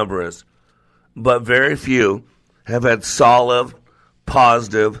what the number is. But very few have had solid,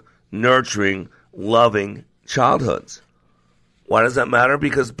 positive, nurturing, loving childhoods. Why does that matter?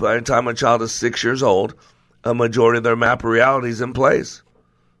 Because by the time a child is 6 years old, a majority of their map of reality is in place.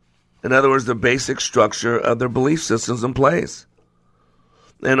 In other words, the basic structure of their belief system is in place.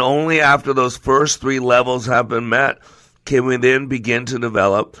 And only after those first 3 levels have been met can we then begin to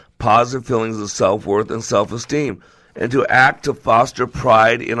develop positive feelings of self-worth and self-esteem, and to act to foster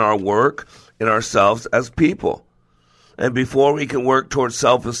pride in our work, in ourselves as people. And before we can work towards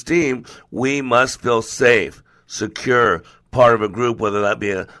self-esteem, we must feel safe, secure, part of a group, whether that be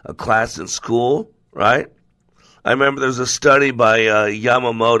a class in school, right? I remember there was a study by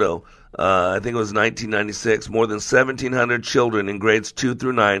Yamamoto, I think it was 1996. More than 1,700 children in grades 2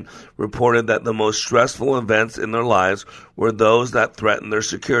 through 9 reported that the most stressful events in their lives were those that threatened their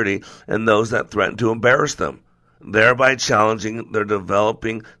security and those that threatened to embarrass them, thereby challenging their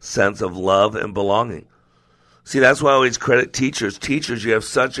developing sense of love and belonging. See, that's why I always credit teachers. Teachers, you have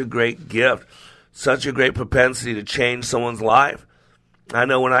such a great gift, such a great propensity to change someone's life. I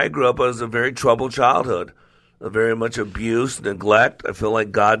know when I grew up, I was a very troubled childhood. Very much abuse, neglect. I feel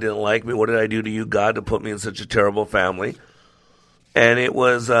like God didn't like me. What did I do to you, God, to put me in such a terrible family? And it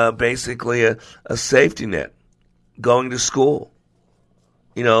was basically a safety net. Going to school,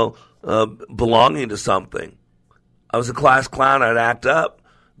 belonging to something. I was a class clown. I'd act up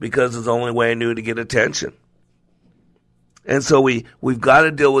because it's the only way I knew to get attention. And so we've got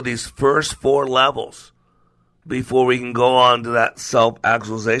to deal with these first 4 levels before we can go on to that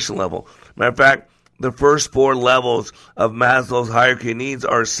self-actualization level. Matter of fact, the first 4 levels of Maslow's hierarchy of needs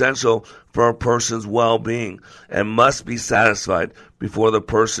are essential for a person's well-being and must be satisfied before the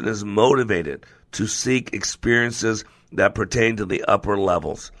person is motivated to seek experiences that pertain to the upper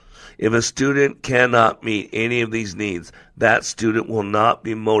levels. If a student cannot meet any of these needs, that student will not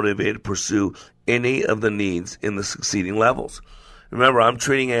be motivated to pursue any of the needs in the succeeding levels. Remember, I'm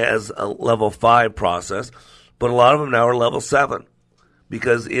treating it as a level 5 process, but a lot of them now are level 7.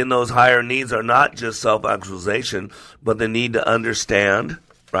 Because in those higher needs are not just self-actualization, but the need to understand,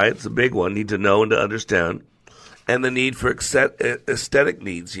 right? It's a big one, need to know and to understand. And the need for aesthetic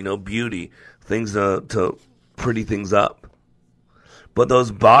needs, beauty, things to pretty things up. But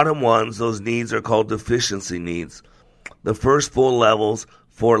those bottom ones, those needs are called deficiency needs. The first 4 levels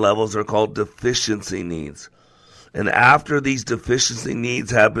are called deficiency needs. And after these deficiency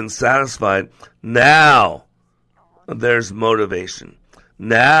needs have been satisfied, now there's motivation.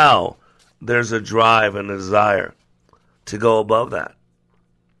 Now there's a drive and a desire to go above that.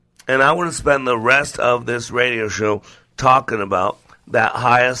 And I want to spend the rest of this radio show talking about that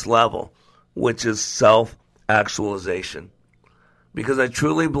highest level, which is self-actualization. Because I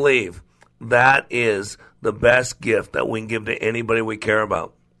truly believe that is the best gift that we can give to anybody we care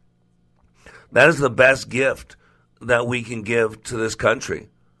about. That is the best gift that we can give to this country.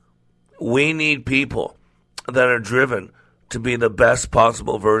 We need people that are driven to be the best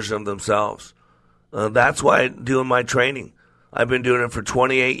possible version of themselves. That's why I'm doing my training. I've been doing it for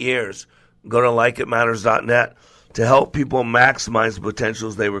 28 years. Go to likeitmatters.net to help people maximize the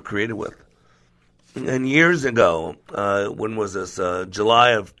potentials they were created with. And years ago, when was this?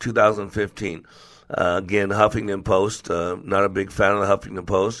 July of 2015. Again, Huffington Post. Not a big fan of the Huffington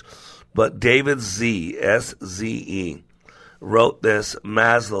Post. But David Z, S-Z-E, wrote this,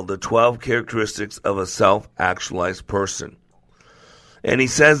 Maslow, the 12 characteristics of a self-actualized person. And he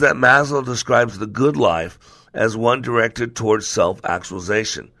says that Maslow describes the good life as one directed towards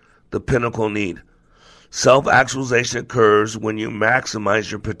self-actualization, the pinnacle need. Self-actualization occurs when you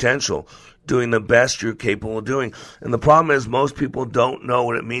maximize your potential, doing the best you're capable of doing. And the problem is most people don't know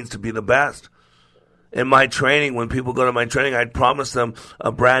what it means to be the best. In my training, when people go to my training, I'd promise them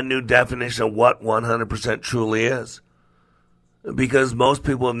a brand new definition of what 100% truly is. Because most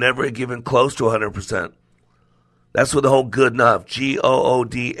people have never given close to 100%. That's what the whole good enough,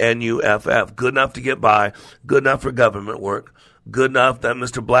 G-O-O-D-N-U-F-F, good enough to get by, good enough for government work, good enough that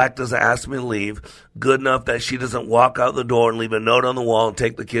Mr. Black doesn't ask me to leave, good enough that she doesn't walk out the door and leave a note on the wall and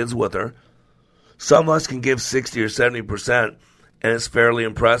take the kids with her. Some of us can give 60 or 70%, and it's fairly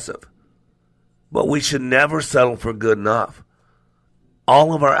impressive. But we should never settle for good enough.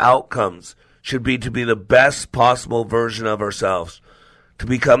 All of our outcomes should be to be the best possible version of ourselves, to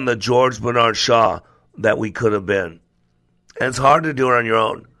become the George Bernard Shaw that we could have been. And it's hard to do it on your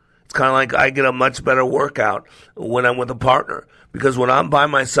own. It's kind of like I get a much better workout when I'm with a partner. Because when I'm by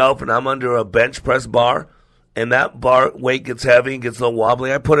myself and I'm under a bench press bar and that bar weight gets heavy and gets a little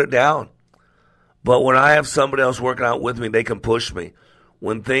wobbly, I put it down. But when I have somebody else working out with me, they can push me.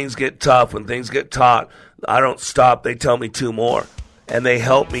 When things get tough, when things get taut, I don't stop. They tell me 2 more. And they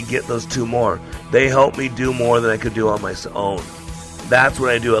help me get those 2 more. They help me do more than I could do on my own. That's what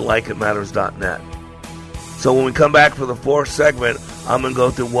I do at likeitmatters.net. So when we come back for the 4th segment, I'm going to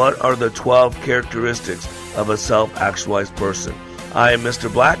go through what are the 12 characteristics of a self-actualized person. I am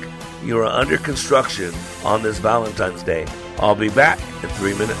Mr. Black. You are under construction on this Valentine's Day. I'll be back in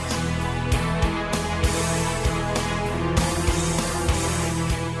 3 minutes.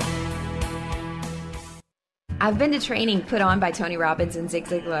 I've been to training put on by Tony Robbins and Zig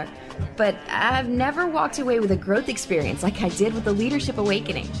Ziglar, but I've never walked away with a growth experience like I did with the Leadership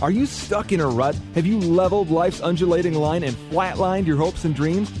Awakening. Are you stuck in a rut? Have you leveled life's undulating line and flatlined your hopes and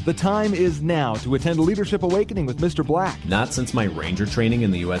dreams? The time is now to attend Leadership Awakening with Mr. Black. Not since my Ranger training in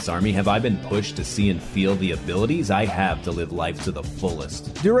the U.S. Army have I been pushed to see and feel the abilities I have to live life to the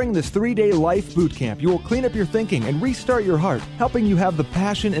fullest. During this 3-day life boot camp, you will clean up your thinking and restart your heart, helping you have the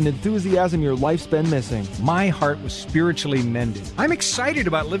passion and enthusiasm your life's been missing. My heart was spiritually mended. I'm excited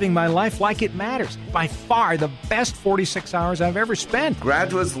about living my life like it matters. By far the best 46 hours I've ever spent.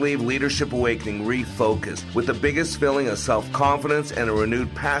 Graduates leave Leadership Awakening refocused with the biggest feeling of self-confidence and a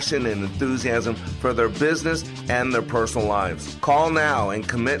renewed passion and enthusiasm for their business and their personal lives. Call now and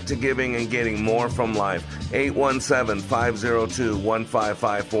commit to giving and getting more from life.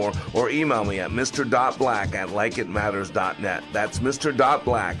 817-502-1554 or email me at mr.black@likeitmatters.net. That's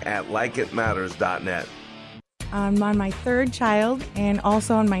mr.black@likeitmatters.net. I'm on my 3rd child and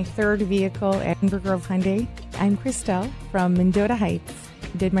also on my 3rd vehicle at Inver Grove Hyundai. I'm Christelle from Mendota Heights.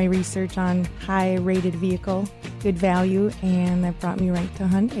 Did my research on high-rated vehicle, good value, and that brought me right to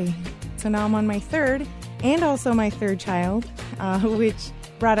Hyundai. So now I'm on my 3rd and also my 3rd child, which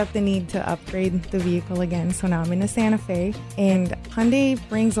brought up the need to upgrade the vehicle again. So now I'm in a Santa Fe, and Hyundai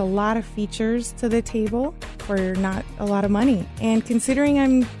brings a lot of features to the table for not a lot of money. And considering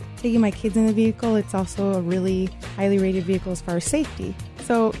I'm taking my kids in the vehicle, it's also a really highly rated vehicle as far as safety.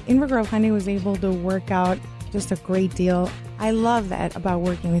 So Inver Grove Hyundai was able to work out just a great deal. I love that about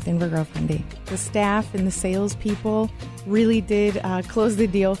working with Inver Grove Hyundai. The staff and the salespeople really did close the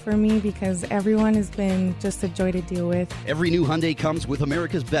deal for me because everyone has been just a joy to deal with. Every new Hyundai comes with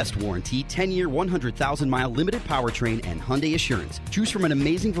America's best warranty, 10-year, 100,000-mile limited powertrain, and Hyundai Assurance. Choose from an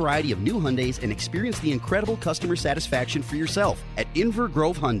amazing variety of new Hyundais and experience the incredible customer satisfaction for yourself at Inver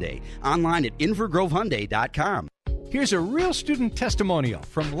Grove Hyundai. Online at invergrovehyundai.com. Here's a real student testimonial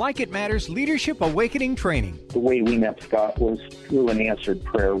from Like It Matters Leadership Awakening Training. The way we met Scott was through an answered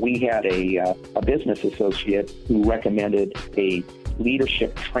prayer. We had a business associate who recommended a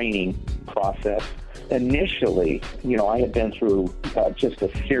leadership training process. Initially, I had been through just a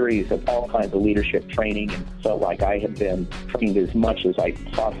series of all kinds of leadership training and felt like I had been trained as much as I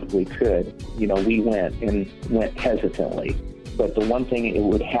possibly could. We went hesitantly. But the one thing, it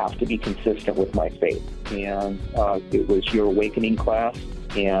would have to be consistent with my faith. And it was your awakening class.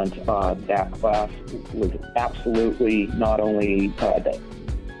 And that class was absolutely not only the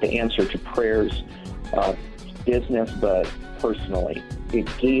answer to prayers, business, but personally. It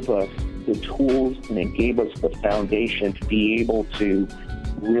gave us the tools and it gave us the foundation to be able to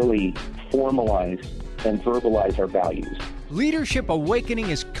really formalize and verbalize our values. Leadership Awakening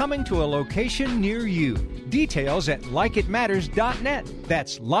is coming to a location near you. Details at likeitmatters.net.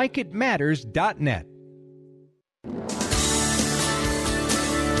 That's likeitmatters.net.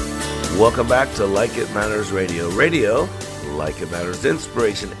 Welcome back to Like It Matters Radio. Radio, like it matters,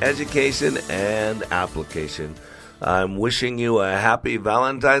 inspiration, education, and application. I'm wishing you a happy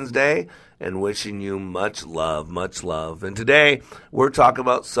Valentine's Day and wishing you much love, much love. And today, we're talking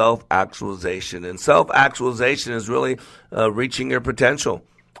about self-actualization. And self-actualization is really reaching your potential,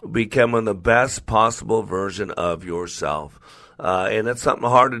 becoming the best possible version of yourself. And it's something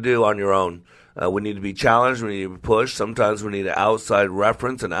hard to do on your own. We need to be challenged. We need to be pushed. Sometimes we need an outside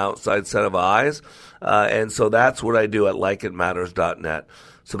reference, an outside set of eyes. And so that's what I do at likeitmatters.net.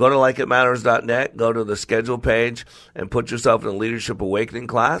 So go to likeitmatters.net, go to the schedule page, and put yourself in a Leadership Awakening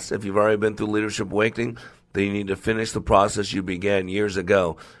class. If you've already been through Leadership Awakening, then you need to finish the process you began years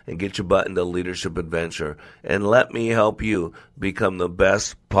ago and get your butt into Leadership Adventure. And let me help you become the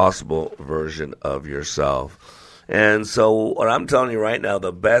best possible version of yourself. And so what I'm telling you right now,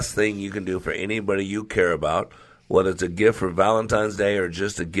 the best thing you can do for anybody you care about, whether it's a gift for Valentine's Day or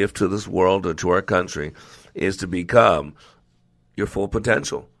just a gift to this world or to our country, is to become your full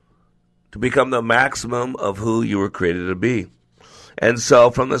potential, to become the maximum of who you were created to be. And so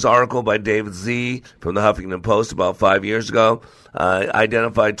from this article by David Z. from the Huffington Post about 5 years ago,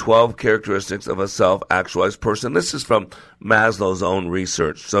 identified 12 characteristics of a self-actualized person. This is from Maslow's own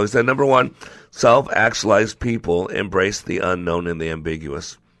research. So he said, number one, self-actualized people embrace the unknown and the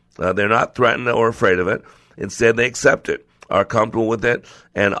ambiguous. They're not threatened or afraid of it. Instead, they accept it, are comfortable with it,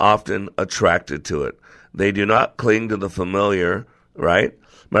 and often attracted to it. They do not cling to the familiar, right?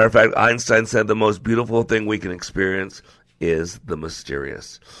 Matter of fact, Einstein said the most beautiful thing we can experience is the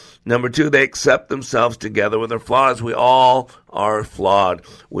mysterious. Number two, they accept themselves together with their flaws. We all are flawed.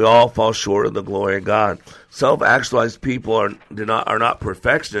 We all fall short of the glory of God. Self-actualized people are not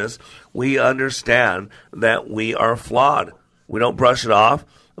perfectionists. We understand that we are flawed. We don't brush it off,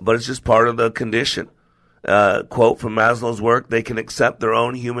 but it's just part of the condition. Quote from Maslow's work, they can accept their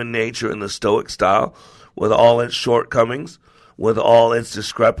own human nature in the Stoic style with all its shortcomings, with all its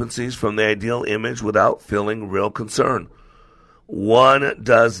discrepancies from the ideal image without feeling real concern. One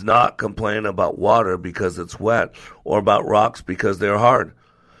does not complain about water because it's wet or about rocks because they're hard.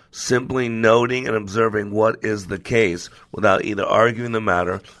 Simply noting and observing what is the case without either arguing the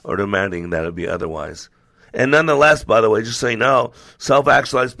matter or demanding that it be otherwise. And nonetheless, by the way, just so you know,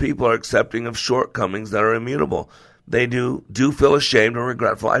 self-actualized people are accepting of shortcomings that are immutable. They do feel ashamed or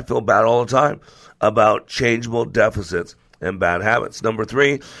regretful. I feel bad all the time about changeable deficits and bad habits. Number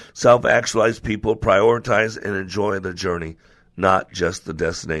three, self-actualized people prioritize and enjoy the journey, not just the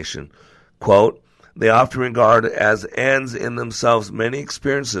destination. Quote, they often regard as ends in themselves many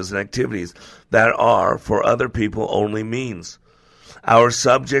experiences and activities that are, for other people, only means. Our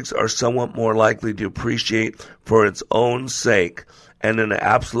subjects are somewhat more likely to appreciate for its own sake and in an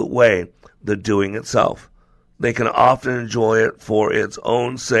absolute way the doing itself. They can often enjoy it for its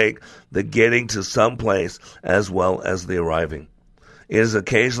own sake, the getting to some place as well as the arriving. It is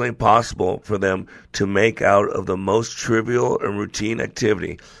occasionally possible for them to make out of the most trivial and routine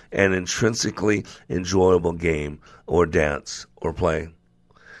activity an intrinsically enjoyable game or dance or play.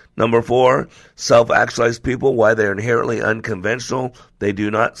 Number four, self-actualized people, while they are inherently unconventional, they do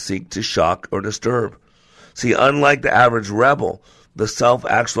not seek to shock or disturb. See, unlike the average rebel, the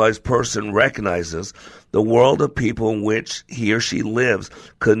self-actualized person recognizes the world of people in which he or she lives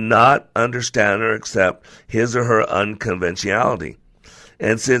could not understand or accept his or her unconventionality.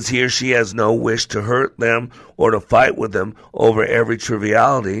 And since he or she has no wish to hurt them or to fight with them over every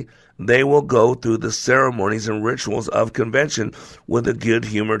triviality, they will go through the ceremonies and rituals of convention with a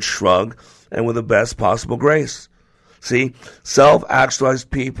good-humored shrug and with the best possible grace. See,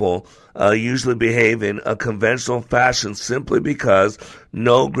 self-actualized people usually behave in a conventional fashion simply because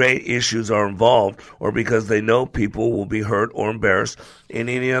no great issues are involved or because they know people will be hurt or embarrassed in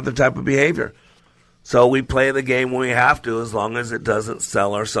any other type of behavior. So we play the game when we have to, as long as it doesn't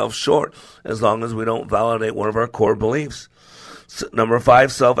sell ourselves short, as long as we don't validate one of our core beliefs. Number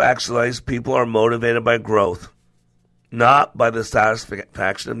five, self-actualized people are motivated by growth, not by the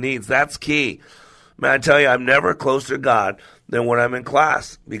satisfaction of needs. That's key. Man, I tell you, I'm never closer to God than when I'm in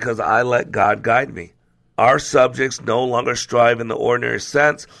class because I let God guide me. Our subjects no longer strive in the ordinary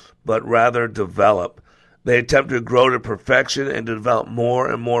sense, but rather develop. They attempt to grow to perfection and to develop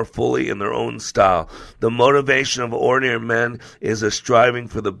more and more fully in their own style. The motivation of ordinary men is a striving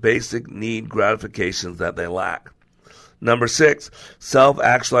for the basic need gratifications that they lack. Number six,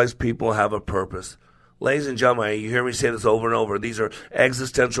 self-actualized people have a purpose. Ladies and gentlemen, you hear me say this over and over. These are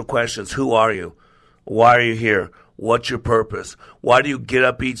existential questions. Who are you? Why are you here? What's your purpose? Why do you get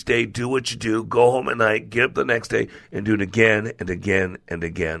up each day, do what you do, go home at night, get up the next day, and do it again and again and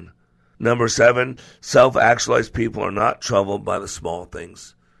again? Number seven, self-actualized people are not troubled by the small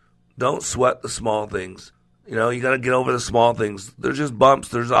things. Don't sweat the small things. You know, you got to get over the small things. There's just bumps,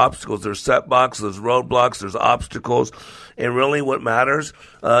 there's obstacles, there's setbacks, there's roadblocks, there's obstacles. And really what matters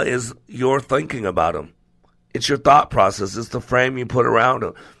is your thinking about them. It's your thought process. It's the frame you put around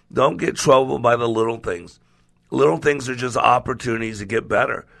them. Don't get troubled by the little things. Little things are just opportunities to get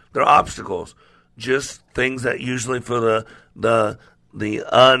better. They're obstacles. Just things that usually for the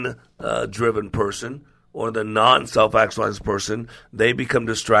undriven person or the non-self-actualized person, they become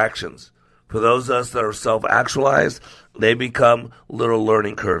distractions. For those of us that are self-actualized, they become little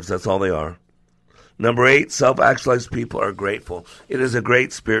learning curves. That's all they are. Number eight, self-actualized people are grateful. It is a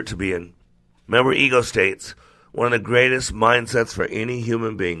great spirit to be in. Remember ego states. One of the greatest mindsets for any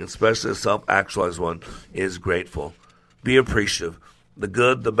human being, especially a self-actualized one, is grateful. Be appreciative. The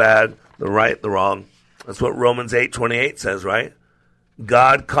good, the bad, the right, the wrong. That's what Romans 8:28 says, right?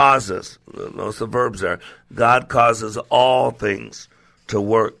 God causes, notice the verbs there, God causes all things to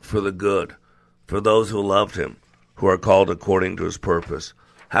work for the good, for those who loved him, who are called according to his purpose.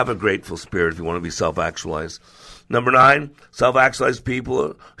 Have a grateful spirit if you want to be self-actualized. Number 9, self-actualized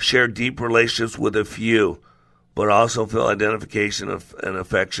people share deep relationships with a few, but also feel identification and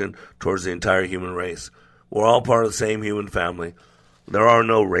affection towards the entire human race. We're all part of the same human family. There are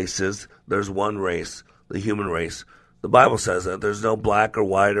no races. There's one race, the human race. The Bible says that there's no black or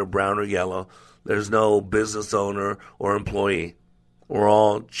white or brown or yellow. There's no business owner or employee. We're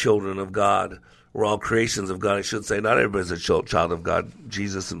all children of God. We're all creations of God. I should say not everybody's a child of God.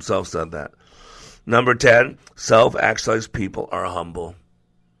 Jesus himself said that. Number 10, self-actualized people are humble.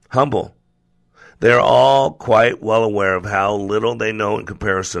 Humble. They're all quite well aware of how little they know in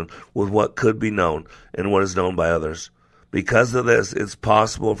comparison with what could be known and what is known by others. Because of this, it's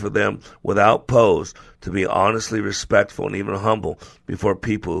possible for them, without pose, to be honestly respectful and even humble before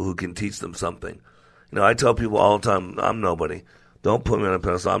people who can teach them something. You know, I tell people all the time, I'm nobody. Don't put me on a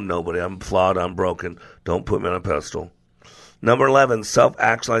pedestal. I'm nobody. I'm flawed. I'm broken. Don't put me on a pedestal. Number 11,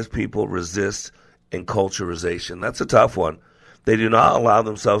 self-actualized people resist enculturization. That's a tough one. They do not allow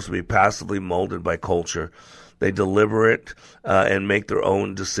themselves to be passively molded by culture. They deliberate and make their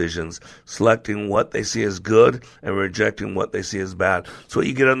own decisions, selecting what they see as good and rejecting what they see as bad. That's what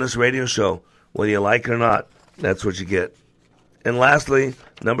you get on this radio show. Whether you like it or not, that's what you get. And lastly,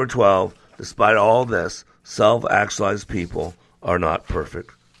 number 12, despite all this, self-actualized people are not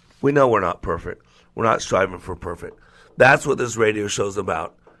perfect. We know we're not perfect. We're not striving for perfect. That's what this radio show is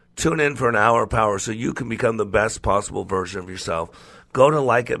about. Tune in for an hour of power so you can become the best possible version of yourself. Go to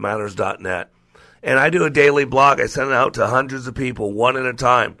likeitmatters.net. And I do a daily blog. I send it out to hundreds of people, one at a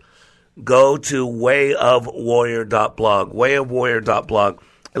time. Go to wayofwarrior.blog, wayofwarrior.blog.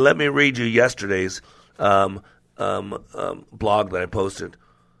 And let me read you yesterday's blog that I posted.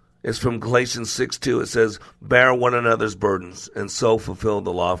 It's from Galatians 6:2. It says, bear one another's burdens and so fulfill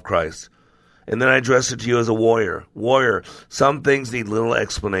the law of Christ. And then I address it to you as a warrior. Warrior, some things need little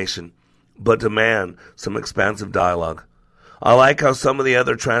explanation, but demand some expansive dialogue. I like how some of the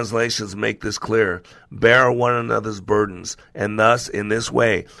other translations make this clear. Bear one another's burdens, and thus, in this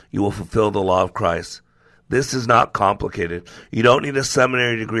way, you will fulfill the law of Christ. This is not complicated. You don't need a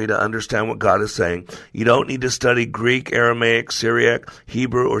seminary degree to understand what God is saying. You don't need to study Greek, Aramaic, Syriac,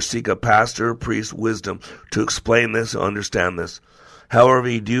 Hebrew, or seek a pastor or priest wisdom to explain this or understand this. However,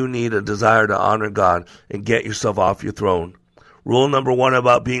 you do need a desire to honor God and get yourself off your throne. Rule number 1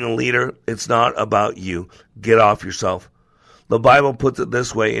 about being a leader, it's not about you. Get off yourself. The Bible puts it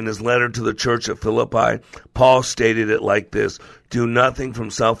this way. In his letter to the church at Philippi, Paul stated it like this: do nothing from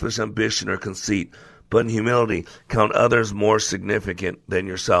selfish ambition or conceit, but in humility count others more significant than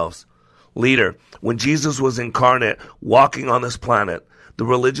yourselves. Leader, when Jesus was incarnate, walking on this planet, the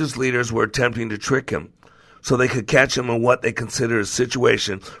religious leaders were attempting to trick him so they could catch him in what they considered a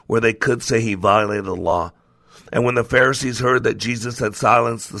situation where they could say he violated the law. And when the Pharisees heard that Jesus had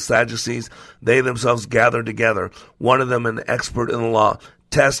silenced the Sadducees, they themselves gathered together, one of them an expert in the law,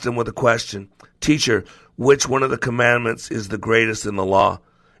 test him with a question. Teacher, which one of the commandments is the greatest in the law?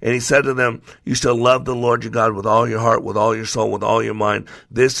 And he said to them, you shall love the Lord your God with all your heart, with all your soul, with all your mind.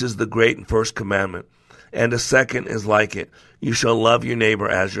 This is the great and first commandment. And a second is like it. You shall love your neighbor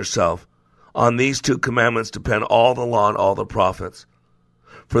as yourself. On these 2 commandments depend all the law and all the prophets.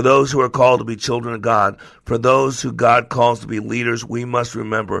 For those who are called to be children of God, for those who God calls to be leaders, we must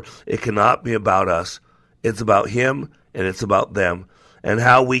remember it cannot be about us. It's about him and it's about them, and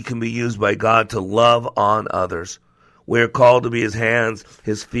how we can be used by God to love on others. We are called to be his hands,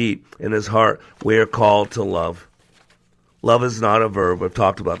 his feet, and his heart. We are called to love. Love is not a verb. I've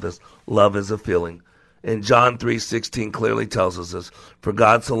talked about this. Love is a feeling. And John 3:16 clearly tells us this. For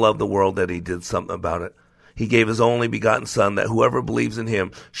God so loved the world that he did something about it. He gave his only begotten Son, that whoever believes in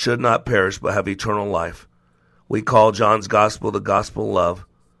him should not perish but have eternal life. We call John's gospel the gospel of love.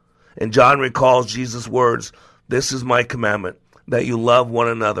 And John recalls Jesus' words, this is my commandment, that you love one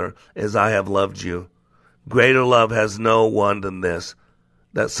another as I have loved you. Greater love has no one than this,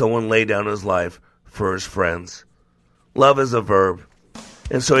 that someone lay down his life for his friends. Love is a verb.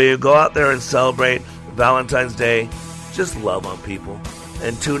 And so you go out there and celebrate Valentine's Day. Just love on people.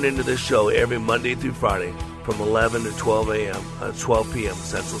 And tune into this show every Monday through Friday from 11 to 12 p.m.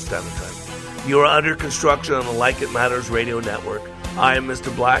 Central Standard Time. You are under construction on the Like It Matters radio network. I am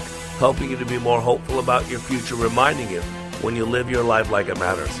Mr. Black, helping you to be more hopeful about your future, reminding you when you live your life like it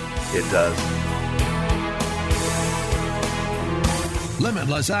matters, it does.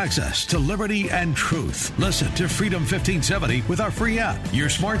 Limitless access to liberty and truth. Listen to Freedom 1570 with our free app, your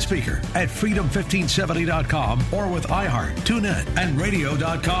smart speaker, at freedom1570.com or with iHeart, TuneIn, and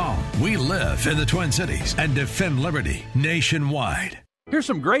radio.com. We live in the Twin Cities and defend liberty nationwide. Here's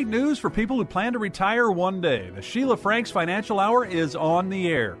some great news for people who plan to retire one day. The Sheila Franks Financial Hour is on the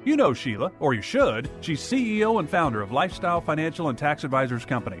air. You know Sheila, or you should. She's CEO and founder of Lifestyle Financial and Tax Advisors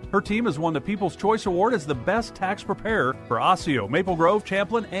Company. Her team has won the People's Choice Award as the best tax preparer for Osseo, Maple Grove,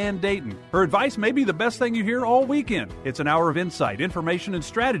 Champlin, and Dayton. Her advice may be the best thing you hear all weekend. It's an hour of insight, information, and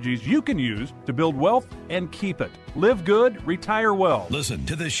strategies you can use to build wealth and keep it. Live good, retire well. Listen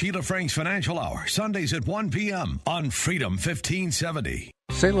to the Sheila Franks Financial Hour, Sundays at 1 p.m. on Freedom 1570.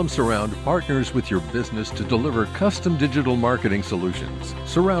 Salem Surround partners with your business to deliver custom digital marketing solutions.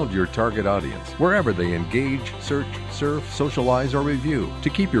 Surround your target audience wherever they engage, search, surf, socialize, or review to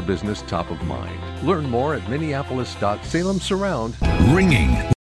keep your business top of mind. Learn more at minneapolis.salemsurround. Ringing